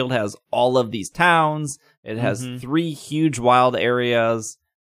Sword and Shield has all of these towns. It has 3 huge wild areas.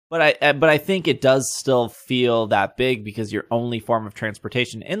 But I think it does still feel that big because your only form of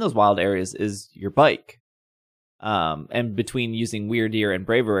transportation in those wild areas is your bike. And between using Weird Ear and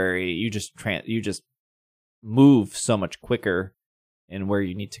Bravery, you just move so much quicker in where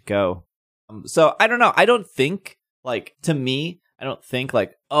you need to go. So I don't know. I don't think like,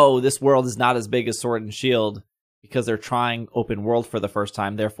 oh, this world is not as big as Sword and Shield because they're trying open world for the first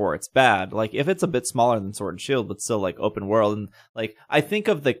time, therefore it's bad. Like if it's a bit smaller than Sword and Shield, but still like open world, and like I think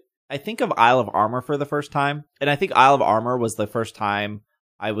of Isle of Armor for the first time, and I think Isle of Armor was the first time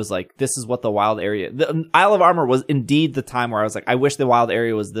I was like, this is what the wild area... The Isle of Armor was indeed the time where I was like, I wish the wild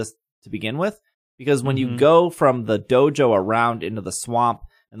area was this to begin with. Because when you go from the dojo around into the swamp,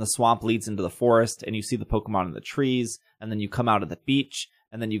 and the swamp leads into the forest, and you see the Pokemon in the trees, and then you come out of the beach,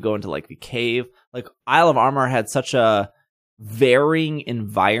 and then you go into like the cave. Like Isle of Armor had such a varying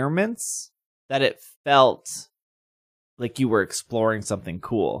environments that it felt like you were exploring something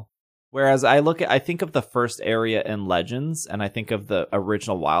cool. Whereas I think of the first area in Legends, and I think of the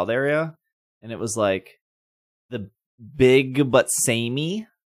original Wild area, and it was like the big but samey.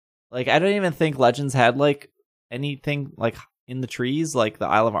 Like I don't even think Legends had like anything like in the trees like the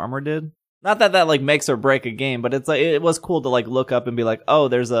Isle of Armor did. Not that like makes or break a game, but it's like it was cool to like look up and be like, oh,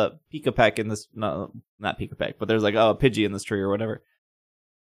 there's a Pikapeck in this. No, not Pikapeck, but there's like a Pidgey in this tree or whatever.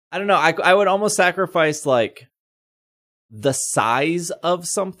 I don't know. I would almost sacrifice like the size of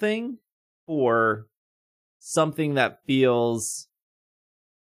something for something that feels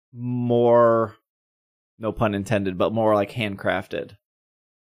more, no pun intended, but more like handcrafted.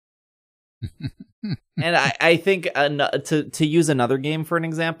 And I think to use another game for an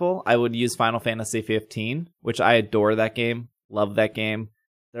example, I would use Final Fantasy 15, which I adore that game. Love that game.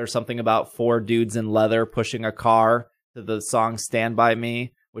 There's something about 4 dudes in leather pushing a car to the song Stand By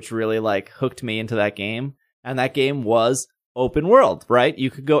Me, which really like hooked me into that game. And that game was open world, right? You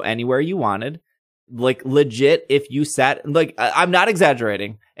could go anywhere you wanted. Like legit, if you sat, like I'm not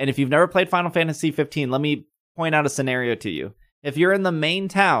exaggerating. And if you've never played Final Fantasy 15, let me point out a scenario to you. If you're in the main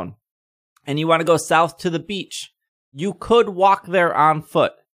town and you want to go south to the beach, you could walk there on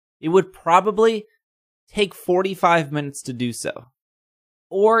foot. It would probably take 45 minutes to do so.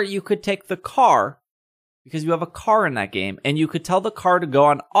 Or you could take the car, because you have a car in that game, and you could tell the car to go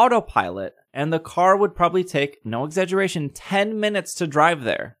on autopilot, and the car would probably take, no exaggeration, 10 minutes to drive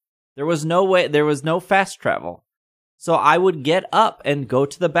there. There was no fast travel. So I would get up and go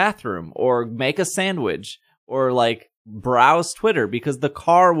to the bathroom, or make a sandwich, or like browse Twitter, because the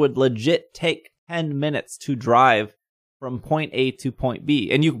car would legit take 10 minutes to drive from point A to point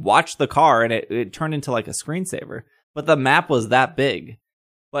B. And you watch the car and it turned into like a screensaver. But the map was that big.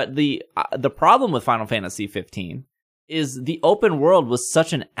 But the problem with Final Fantasy 15 is the open world was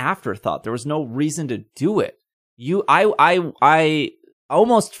such an afterthought. There was no reason to do it. I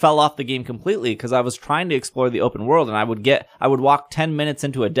almost fell off the game completely because I was trying to explore the open world, and I would walk 10 minutes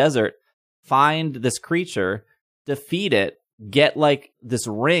into a desert, find this creature, defeat it, get like this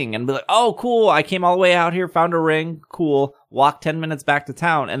ring, and be like, oh cool, I came all the way out here, found a ring, cool, walk 10 minutes back to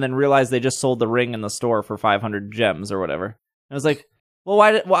town, and then realize they just sold the ring in the store for 500 gems or whatever. And I was like, well,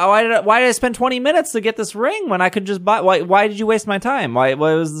 why did I spend 20 minutes to get this ring when I could just buy? Why did you waste my time? Why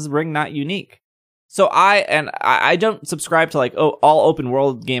was this ring not unique? So I don't subscribe to like, oh, all open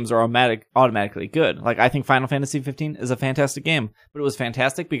world games are automatically good. Like I think Final Fantasy 15 is a fantastic game, but it was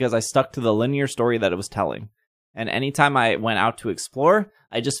fantastic because I stuck to the linear story that it was telling. And anytime I went out to explore,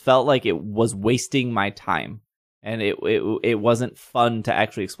 I just felt like it was wasting my time, and it wasn't fun to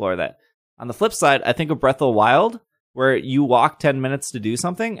actually explore that. On the flip side, I think of Breath of the Wild, where you walk 10 minutes to do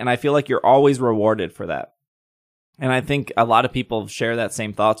something, and I feel like you're always rewarded for that. And I think a lot of people share that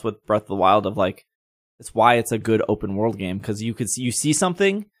same thoughts with Breath of the Wild of like, it's why it's a good open world game, because you see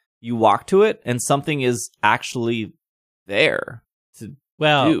something, you walk to it, and something is actually there to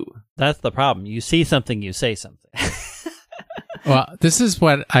do. That's the problem. You see something, you say something. Well, this is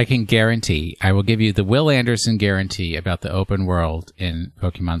what I can guarantee. I will give you the Will Anderson guarantee about the open world in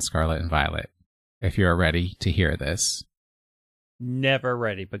Pokemon Scarlet and Violet, if you're ready to hear this. Never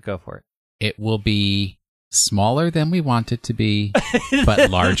ready, but go for it. It will be smaller than we want it to be,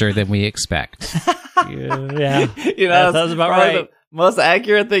 but larger than we expect. Yeah. That sounds about right. The most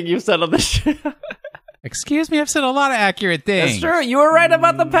accurate thing you've said on the show. Excuse me, I've said a lot of accurate things. That's true. You were right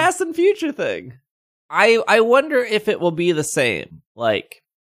about the past and future thing. I wonder if it will be the same. Like,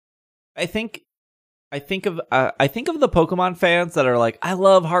 I think of the Pokemon fans that are like, I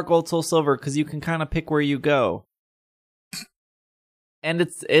love Heart Gold Soul Silver because you can kind of pick where you go, and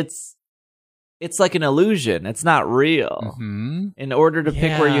it's like an illusion. It's not real. Mm-hmm. In order to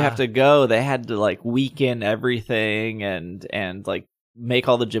pick where you have to go, they had to like weaken everything and like make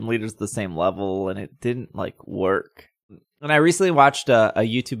all the gym leaders the same level, and it didn't like work. And I recently watched a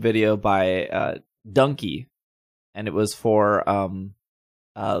YouTube video by Donkey, and it was for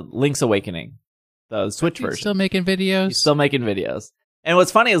Link's Awakening, the Switch version. Still making videos? He's still making videos. And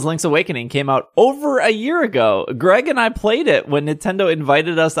what's funny is Link's Awakening came out over a year ago. Greg and I played it when Nintendo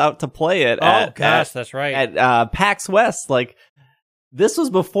invited us out to play it. That's right. At PAX West. Like, this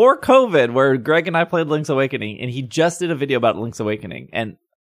was before COVID, where Greg and I played Link's Awakening, and he just did a video about Link's Awakening, and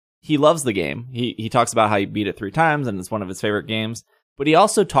he loves the game. He talks about how he beat it 3 times, and it's one of his favorite games. But he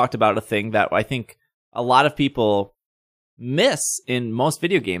also talked about a thing that I think a lot of people miss in most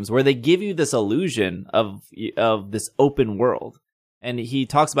video games, where they give you this illusion of this open world. And he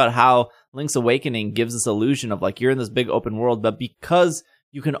talks about how Link's Awakening gives this illusion of like you're in this big open world, but because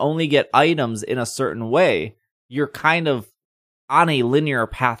you can only get items in a certain way, you're kind of on a linear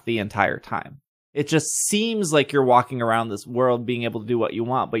path the entire time. It just seems like you're walking around this world being able to do what you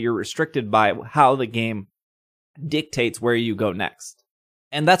want, but you're restricted by how the game dictates where you go next.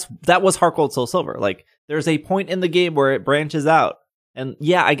 And that was Heart Gold Soul Silver. Like, there's a point in the game where it branches out. And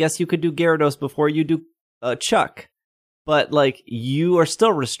yeah, I guess you could do Gyarados before you do Chuck. But, like, you are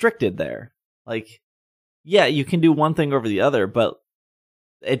still restricted there. Like, yeah, you can do one thing over the other, but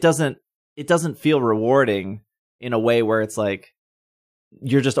it doesn't feel rewarding in a way where it's like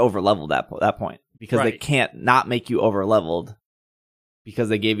you're just over-leveled at that point. Because they can't not make you over-leveled because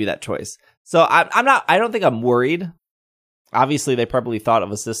they gave you that choice. So I don't think I'm worried. Obviously, they probably thought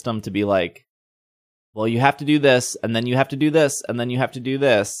of a system to be like, well, you have to do this, and then you have to do this, and then you have to do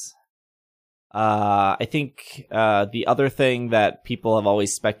this. I think the other thing that people have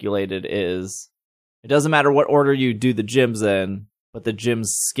always speculated is it doesn't matter what order you do the gyms in, but the gyms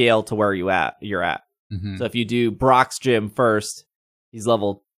scale to where you're at. Mm-hmm. So if you do Brock's gym first, he's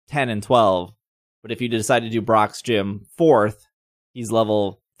level 10 and 12. But if you decide to do Brock's gym fourth, he's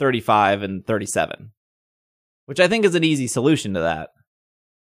level 35 and 37. Which I think is an easy solution to that.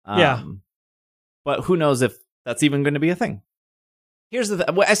 Yeah. But who knows if that's even going to be a thing. Here's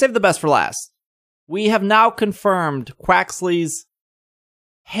the I saved the best for last. We have now confirmed Quaxley's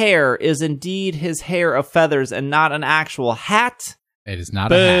hair is indeed his hair of feathers and not an actual hat. It is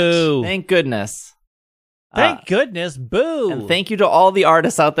not a hat. Thank goodness. Thank goodness. Boo. And thank you to all the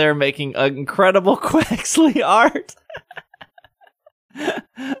artists out there making incredible Quaxley art.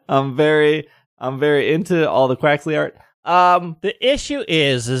 I'm very into all the Quaxley art. The issue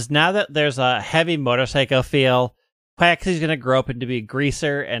is now that there's a heavy motorcycle feel, Quaxley's going to grow up into be a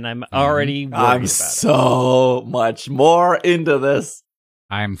greaser, and I'm already worried about it. So much more into this.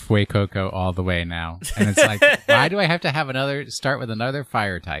 I'm Fuecoco all the way now. And it's like, why do I have to have start with another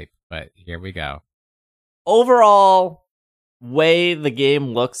fire type? But here we go. Overall, way the game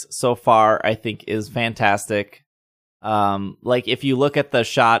looks so far, I think is fantastic. Like if you look at the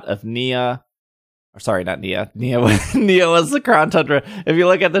shot of Nia, or sorry, not Nia. Nia was the Crown Tundra. If you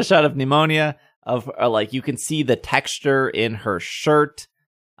look at the shot of Pneumonia, like you can see the texture in her shirt.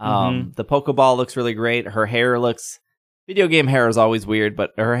 The Pokeball looks really great. Her hair looks, video game hair is always weird,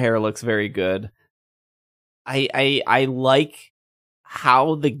 but her hair looks very good. I like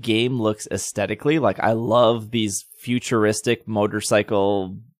how the game looks aesthetically. Like I love these futuristic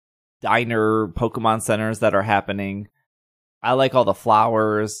motorcycle diner Pokemon centers that are happening. I like all the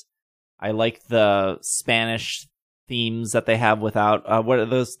flowers. I like the Spanish themes that they have without what are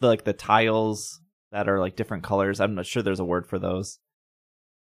those, like the tiles that are like different colors. I'm not sure there's a word for those.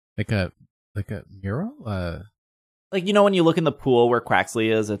 Like a mural? Like, you know, when you look in the pool where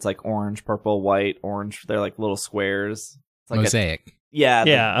Quaxley is, it's like orange, purple, white, orange. They're like little squares. It's like mosaic.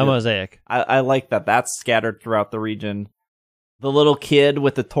 A mosaic. I like that. That's scattered throughout the region. The little kid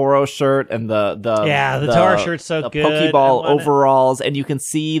with the Toro shirt and the Toro shirt's so good. Pokeball overalls, and you can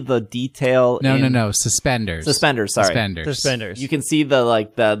see the detail. No, suspenders. Suspenders. You can see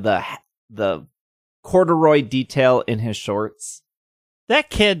the corduroy detail in his shorts.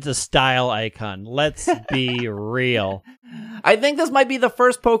 That kid's a style icon. Let's be real. I think this might be the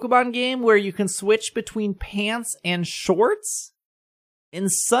first Pokemon game where you can switch between pants and shorts. In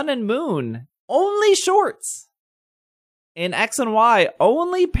Sun and Moon, only shorts. In X and Y,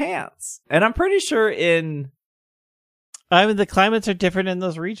 only pants. And I'm pretty sure the climates are different in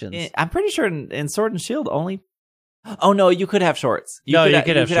those regions. I'm pretty sure in Sword and Shield only. Oh no, you could have shorts. You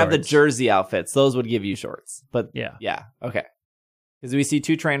could have the jersey outfits. Those would give you shorts. But yeah, okay. Because we see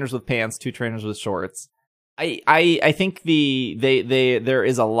two trainers with pants, two trainers with shorts. I think there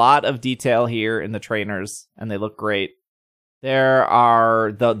is a lot of detail here in the trainers, and they look great. There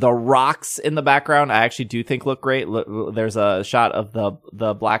are the rocks in the background. I actually do think look great. There's a shot of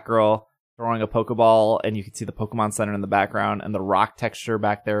the black girl throwing a Pokeball, and you can see the Pokemon Center in the background, and the rock texture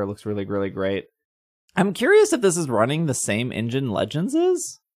back there looks really, really great. I'm curious if this is running the same engine Legends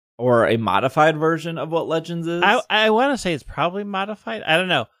is, or a modified version of what Legends is. I want to say it's probably modified. I don't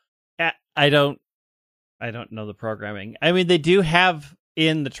know. I don't know the programming. I mean, they do have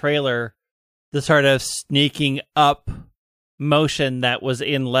in the trailer the sort of sneaking up motion that was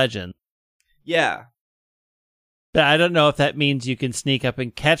in Legend. Yeah. But I don't know if that means you can sneak up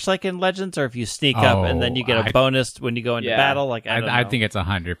and catch like in Legends, or if you sneak up and then you get a bonus when you go into battle. Like I think it's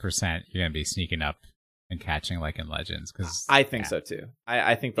 100% you're going to be sneaking up than catching like in Legends. Because I think so too.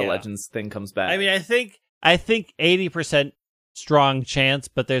 I think the Legends thing comes back. I mean, I think 80% strong chance,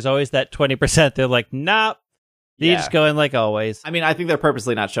 but there's always that 20% they're like, nah, you just go in like always. I mean, I think they're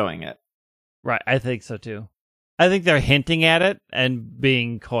purposely not showing it. Right, I think so too. I think they're hinting at it and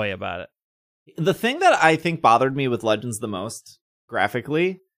being coy about it. The thing that I think bothered me with Legends the most,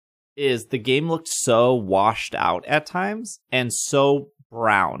 graphically, is the game looked so washed out at times and so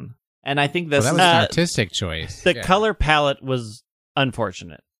brown. And I think this that is was an artistic choice. The color palette was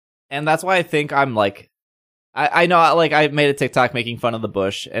unfortunate. And that's why I think I'm like, I know, like, I made a TikTok making fun of the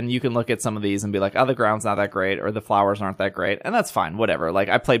bush, and you can look at some of these and be like, oh, the ground's not that great, or the flowers aren't that great, and that's fine, whatever. Like,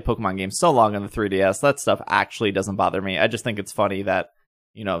 I played Pokemon games so long on the 3DS, that stuff actually doesn't bother me. I just think it's funny that,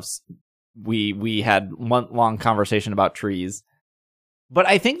 you know, we had one long conversation about trees. But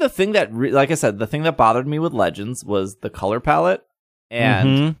I think the thing that, like I said, the thing that bothered me with Legends was the color palette,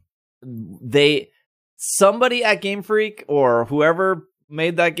 and somebody at Game Freak, or whoever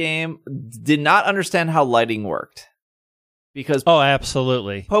made that game, did not understand how lighting worked. Because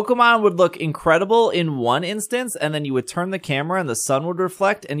absolutely, Pokemon would look incredible in one instance, and then you would turn the camera and the sun would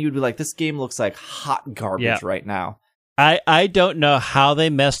reflect, and you'd be like, this game looks like hot garbage right now. I don't know how they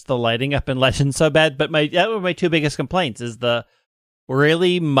messed the lighting up in Legends so bad, but that were my two biggest complaints, is the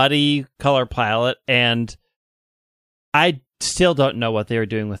really muddy color palette, and I still don't know what they were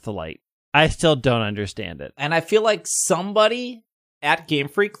doing with the light. I still don't understand it. And I feel like somebody at Game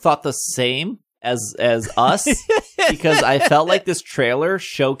Freak thought the same as us, because I felt like this trailer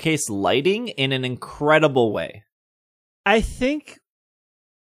showcased lighting in an incredible way. I think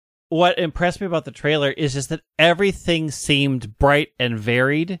what impressed me about the trailer is just that everything seemed bright and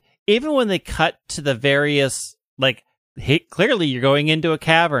varied. Even when they cut to the various, like, hey, clearly you're going into a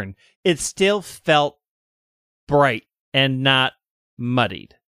cavern, it still felt bright and not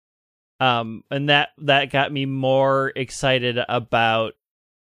muddied. And that got me more excited about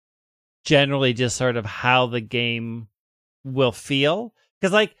generally just sort of how the game will feel.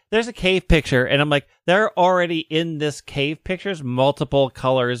 Because, like, there's a cave picture, and I'm like, there are already in this cave pictures multiple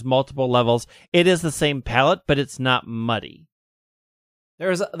colors, multiple levels. It is the same palette, but it's not muddy.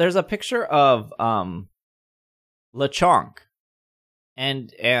 There's a picture of LeChonk,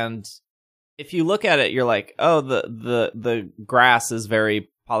 and if you look at it, you're like, oh, the grass is very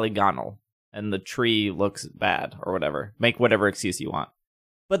polygonal, and the tree looks bad, or whatever. Make whatever excuse you want.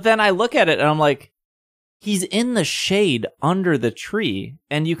 But then I look at it, and I'm like, he's in the shade under the tree,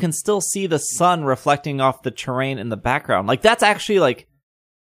 and you can still see the sun reflecting off the terrain in the background. Like, that's actually, like,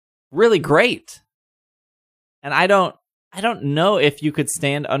 really great. And I don't know if you could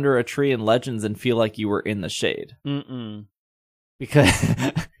stand under a tree in Legends and feel like you were in the shade.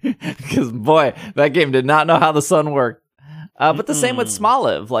 Because boy, that game did not know how the sun worked. But the same with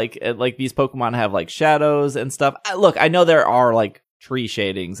Smoliv. Like these Pokemon have, like, shadows and stuff. Look, I know there are, like, tree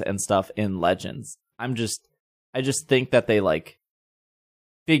shadings and stuff in Legends. I just think that they, like,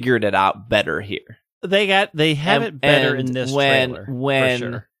 figured it out better here. They have it better in this trailer. When for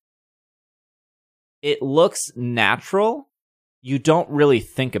sure. It looks natural, you don't really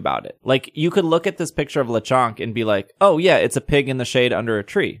think about it. Like, you could look at this picture of LeChonk and be like, oh yeah, it's a pig in the shade under a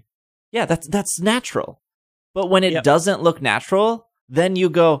tree. Yeah, that's natural. But when it doesn't look natural, then you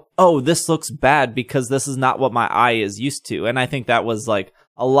go, oh, this looks bad because this is not what my eye is used to. And I think that was, like,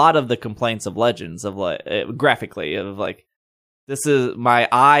 a lot of the complaints of Legends, of, like, graphically, of, like, my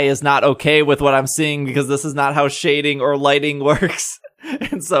eye is not okay with what I'm seeing because this is not how shading or lighting works.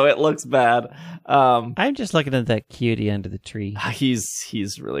 And so it looks bad. I'm just looking at that cutie under the tree.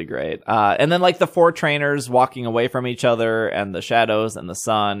 He's really great. And then, like, the 4 trainers walking away from each other, and the shadows and the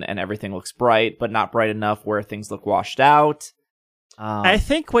sun, and everything looks bright, but not bright enough where things look washed out. I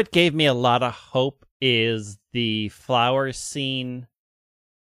think what gave me a lot of hope is the flower scene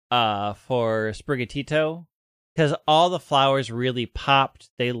for Sprigatito, because all the flowers really popped.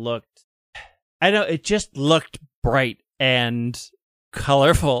 They looked, it just looked bright and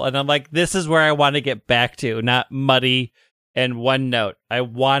colorful, and I'm like, this is where I want to get back to, not muddy and one note. I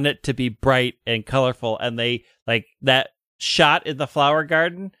want it to be bright and colorful, and they, like, that shot in the flower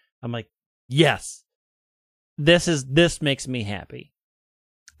garden, I'm like, yes, this makes me happy.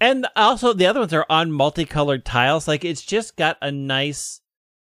 And also the other ones are on multicolored tiles. Like, it's just got a nice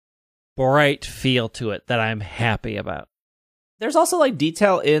bright feel to it that I'm happy about. There's also, like,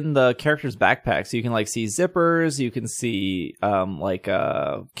 detail in the characters' backpacks. So you can, like, see zippers. You can see, like,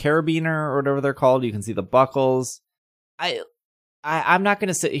 a carabiner or whatever they're called. You can see the buckles. I'm not going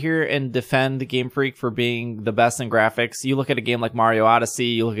to sit here and defend Game Freak for being the best in graphics. You look at a game like Mario Odyssey,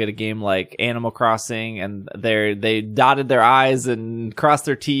 you look at a game like Animal Crossing, and they dotted their I's and crossed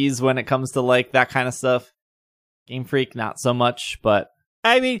their T's when it comes to like that kind of stuff. Game Freak, not so much, but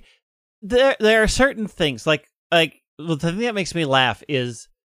I mean, there are certain things like the thing that makes me laugh is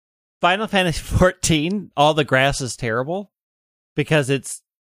Final Fantasy XIV. All the grass is terrible because it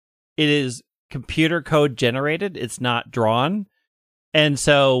is computer code generated. It's not drawn. And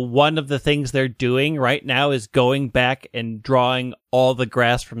so one of the things they're doing right now is going back and drawing all the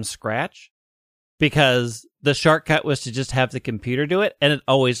grass from scratch because the shortcut was to just have the computer do it, and it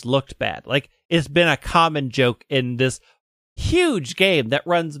always looked bad. Like, it's been a common joke in this huge game that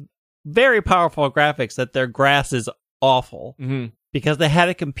runs very powerful graphics that their grass is awful because they had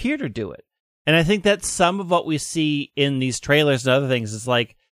a computer do it. And I think that's some of what we see in these trailers and other things is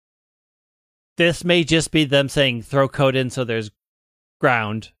like, this may just be them saying, throw code in so there's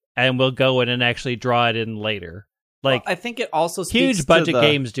ground, and we'll go in and actually draw it in later. Like, well, I think it also speaks huge budget to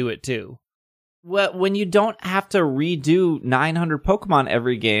games do it too. Well, when you don't have to redo 900 Pokemon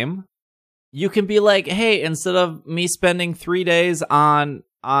every game, you can be like, hey, instead of me spending 3 days on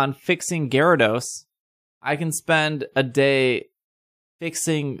fixing Gyarados, I can spend a day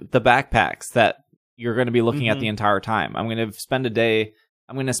fixing the backpacks that you're going to be looking at the entire time. I'm going to spend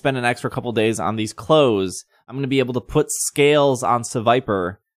an extra couple days on these clothes. I'm going to be able to put scales on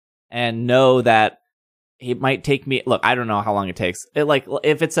Seviper and know that it might take me... Look, I don't know how long it takes.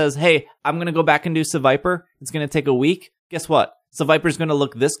 If it says, hey, I'm going to go back and do Seviper, it's going to take a week. Guess what? Seviper's going to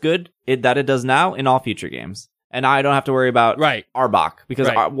look this good that it does now in all future games. And I don't have to worry about Arbok, because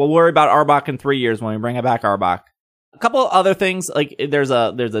we'll worry about Arbok in 3 years when we bring back Arbok. A couple other things, like there's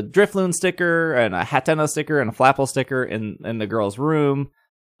a Drifloon sticker and a Hatena sticker and a Flapple sticker in the girl's room.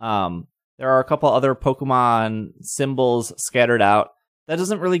 There are a couple other Pokemon symbols scattered out. That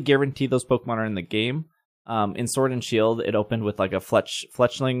doesn't really guarantee those Pokemon are in the game. In Sword and Shield, it opened with like a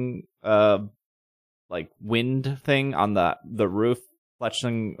Fletchling, like wind thing on the roof.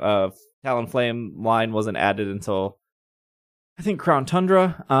 Fletchling, Talonflame line wasn't added until I think Crown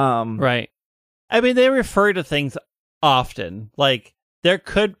Tundra. Right. I mean, they refer to things often. Like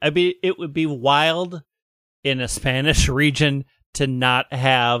it would be wild in a Spanish region to not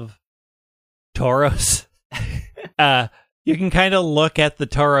have Tauros. You can kind of look at the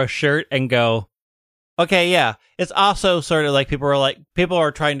Tauros shirt and go, okay, yeah. It's also sort of like people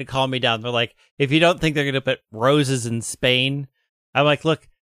are trying to calm me down. They're like, if you don't think they're going to put roses in Spain, I'm like, look,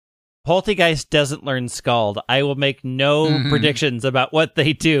 Poltergeist doesn't learn Scald. I will make no predictions about what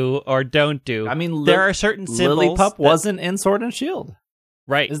they do or don't do. I mean, there are certain symbols. Lillipup wasn't in Sword and Shield.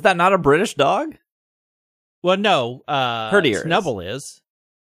 Right. Is that not a British dog? Well, no. Herdier Snubble is.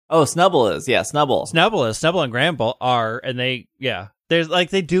 Oh, Snubble is. Yeah, Snubble. Snubble and Gramble are, and there's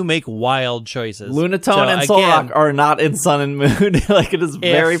they do make wild choices. Lunatone and Solrock are not in Sun and Moon. Like, it is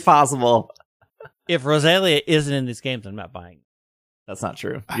very possible. If Rosalia isn't in these games, I'm not buying. That's not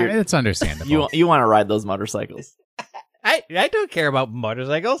true. It's understandable. You want to ride those motorcycles. I don't care about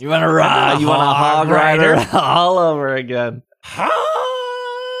motorcycles. You want to ride? You want a hog rider all over again? Hog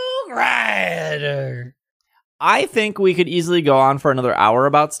rider. I think we could easily go on for another hour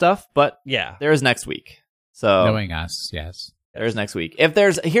about stuff, but yeah, there is next week. So knowing us, yes, there's next week.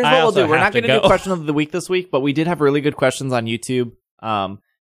 Here's what we'll do. We're not going to do question of the week this week, but we did have really good questions on YouTube. I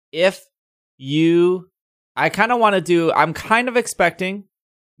kind of want to do. I'm kind of expecting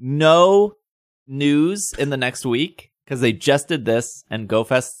no news in the next week because they just did this, and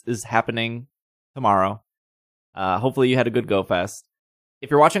GoFest is happening tomorrow. Hopefully, you had a good GoFest. If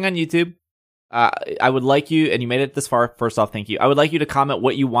you're watching on YouTube, I would like you, and you made it this far, first off, thank you. I would like you to comment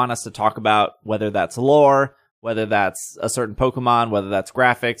what you want us to talk about, whether that's lore, whether that's a certain Pokemon, whether that's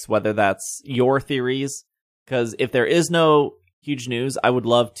graphics, whether that's your theories. Because if there is no huge news, I would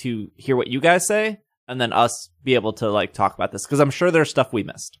love to hear what you guys say, and then us be able to talk about this. Because I'm sure there's stuff we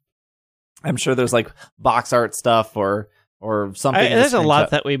missed. I'm sure there's box art stuff or something. There's a lot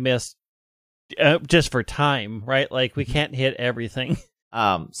that we missed just for time, right? Like, we can't hit everything.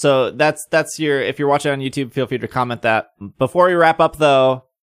 So that's if you're watching on YouTube, feel free to comment that. Before we wrap up though,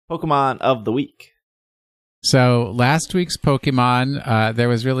 Pokemon of the week. So last week's Pokemon, there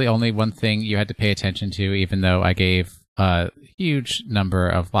was really only one thing you had to pay attention to, even though I gave a huge number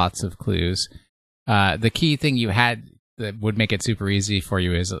of lots of clues. The key thing you had that would make it super easy for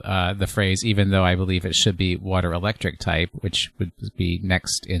you is the phrase, even though I believe it should be water electric type, which would be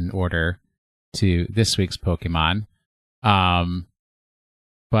next in order to this week's Pokemon.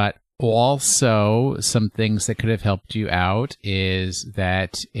 But also, some things that could have helped you out is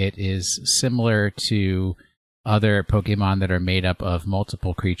that it is similar to other Pokemon that are made up of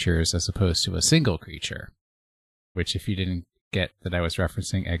multiple creatures as opposed to a single creature. Which, if you didn't get that I was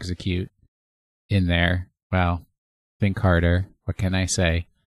referencing Execute in there, well, think harder. What can I say?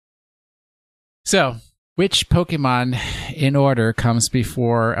 So, which Pokemon in order comes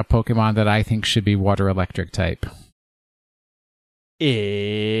before a Pokemon that I think should be water electric type?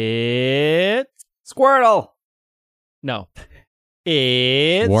 It's Squirtle. no.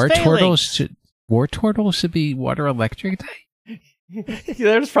 It's Wartortle should be water electric type?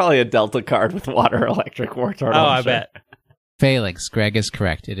 There's probably a Delta card with water electric Wartortle. Oh, I bet. Phalanx. Greg is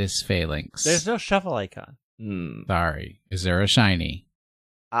correct. It is Phalanx. There's no shuffle icon. Sorry. Is there a shiny?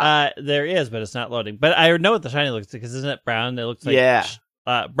 There is, but it's not loading. But I know what the shiny looks like, because isn't it brown? It looks like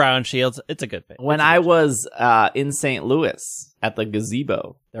brown shields. It's a good pick. When I was in St. Louis at the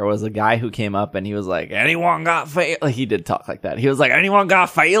gazebo, there was a guy who came up and he was like, anyone got Phalanx? He did talk like that. He was like, anyone got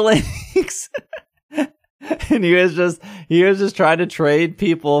Phalanx? And he was just trying to trade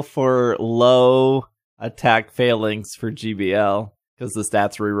people for low attack Phalanx for GBL, because the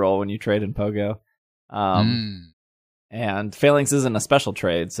stats reroll when you trade in Pogo. And Phalanx isn't a special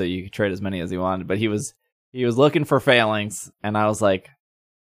trade, so you could trade as many as you wanted. But he was looking for Phalanx, and I was like,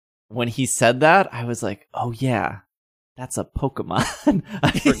 when he said that, I was like, oh yeah, that's a Pokemon.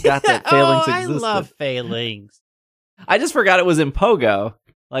 I forgot that Phalanx existed. I love Phalanx. I just forgot it was in Pogo.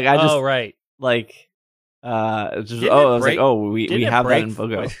 Like right. Like we have that in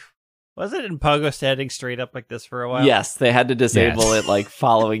Pogo. Was it in Pogo standing straight up like this for a while? Yes, they had to disable it, like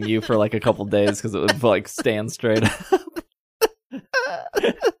following you for like a couple days because it would like stand straight up.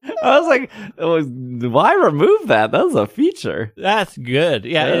 I was like, why remove that? That was a feature. That's good.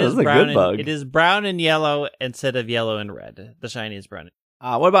 Yeah, it is a brown. Good bug. It is brown and yellow instead of yellow and red. The shiny is brown.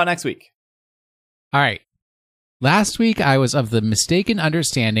 What about next week? All right. Last week, I was of the mistaken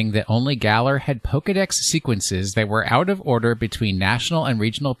understanding that only Galar had Pokedex sequences that were out of order between national and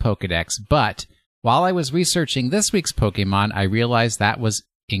regional Pokedex, but while I was researching this week's Pokemon, I realized that was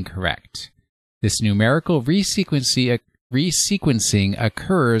incorrect. This numerical resequencing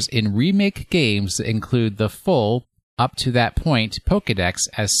occurs in remake games that include the full, up to that point, Pokedex,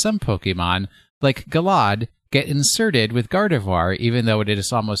 as some Pokemon, like Galad, get inserted with Gardevoir, even though it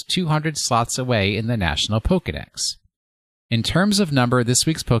is almost 200 slots away in the National Pokedex. In terms of number, this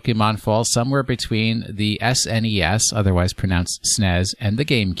week's Pokemon falls somewhere between the SNES, otherwise pronounced SNES, and the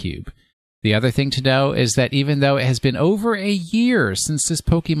GameCube. The other thing to know is that even though it has been over a year since this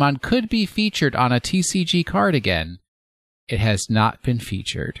Pokemon could be featured on a TCG card again, it has not been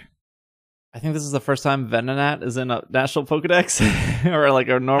featured. I think this is the first time Venonat is in a National Pokedex, or like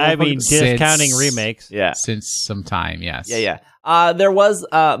a normal. I mean, discounting remakes. Yeah, since some time. Yes. Yeah. There was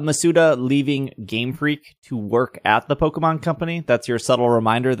Masuda leaving Game Freak to work at the Pokemon Company. That's your subtle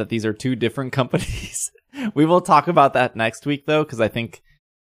reminder that these are two different companies. We will talk about that next week, though, because I think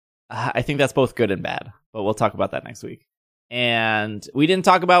that's both good and bad. But we'll talk about that next week. And we didn't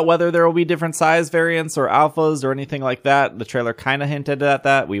talk about whether there will be different size variants or alphas or anything like that. The trailer kind of hinted at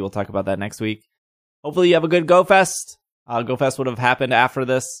that. We will talk about that next week. Hopefully you have a good GoFest. GoFest would have happened after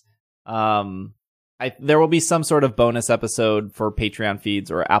this. There will be some sort of bonus episode for Patreon feeds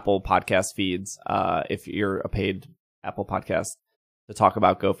or Apple Podcast feeds if you're a paid Apple Podcast to talk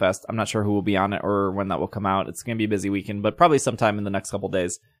about GoFest. I'm not sure who will be on it or when that will come out. It's going to be a busy weekend, but probably sometime in the next couple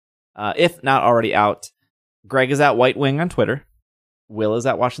days. If not already out. Greg is at White Wing on Twitter. Will is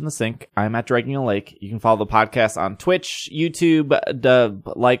at Washing the Sink. I'm at Dragging a Lake. You can follow the podcast on Twitch, YouTube,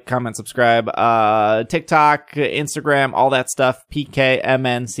 like, comment, subscribe, TikTok, Instagram, all that stuff.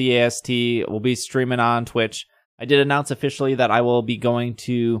 PKMNCAST. We'll be streaming on Twitch. I did announce officially that I will be going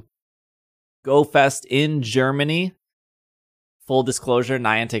to GoFest in Germany. Full disclosure,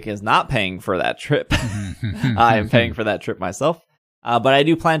 Niantic is not paying for that trip. I am paying for that trip myself. But I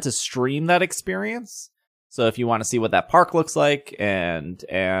do plan to stream that experience. So if you want to see what that park looks like and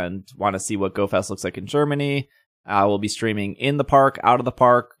want to see what GoFest looks like in Germany, I will be streaming in the park, out of the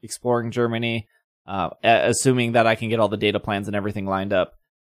park, exploring Germany, assuming that I can get all the data plans and everything lined up.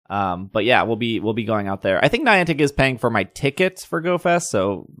 But yeah, we'll be going out there. I think Niantic is paying for my tickets for GoFest,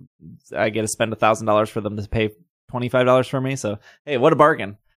 so I get to spend $1,000 for them to pay $25 for me. So hey, what a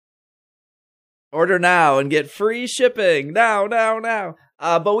bargain! Order now and get free shipping now.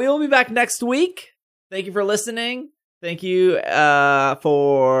 But we will be back next week. Thank you for listening. Thank you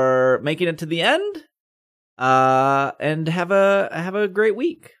for making it to the end. And have a great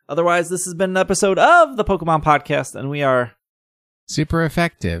week. Otherwise, this has been an episode of the Pokemon Podcast, and we are super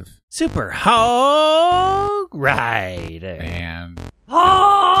effective, super hog rider, and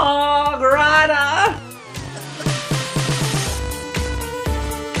hog rider.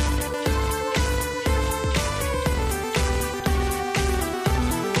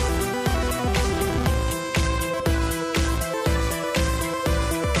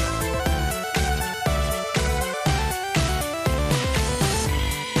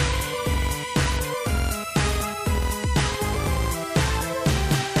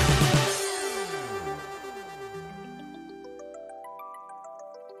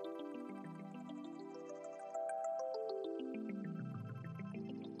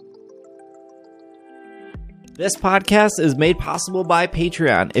 This podcast is made possible by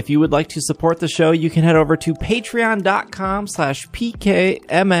Patreon. If you would like to support the show, you can head over to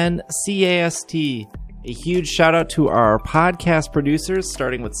patreon.com/PKMNCAST. A huge shout out to our podcast producers,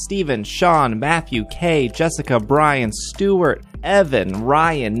 starting with Steven, Sean, Matthew, Kay, Jessica, Brian, Stuart, Evan,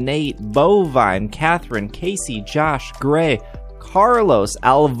 Ryan, Nate, Bovine, Catherine, Casey, Josh, Gray, Carlos,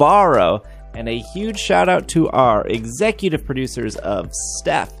 Alvaro, and a huge shout out to our executive producers of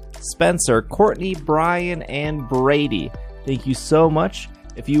Steph, Spencer, Courtney, Brian, and Brady. Thank you so much.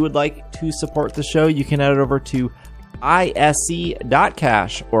 If you would like to support the show, you can head over to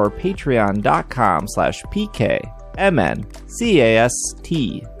isc.cash or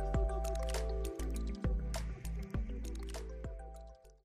patreon.com/PKMNCAST.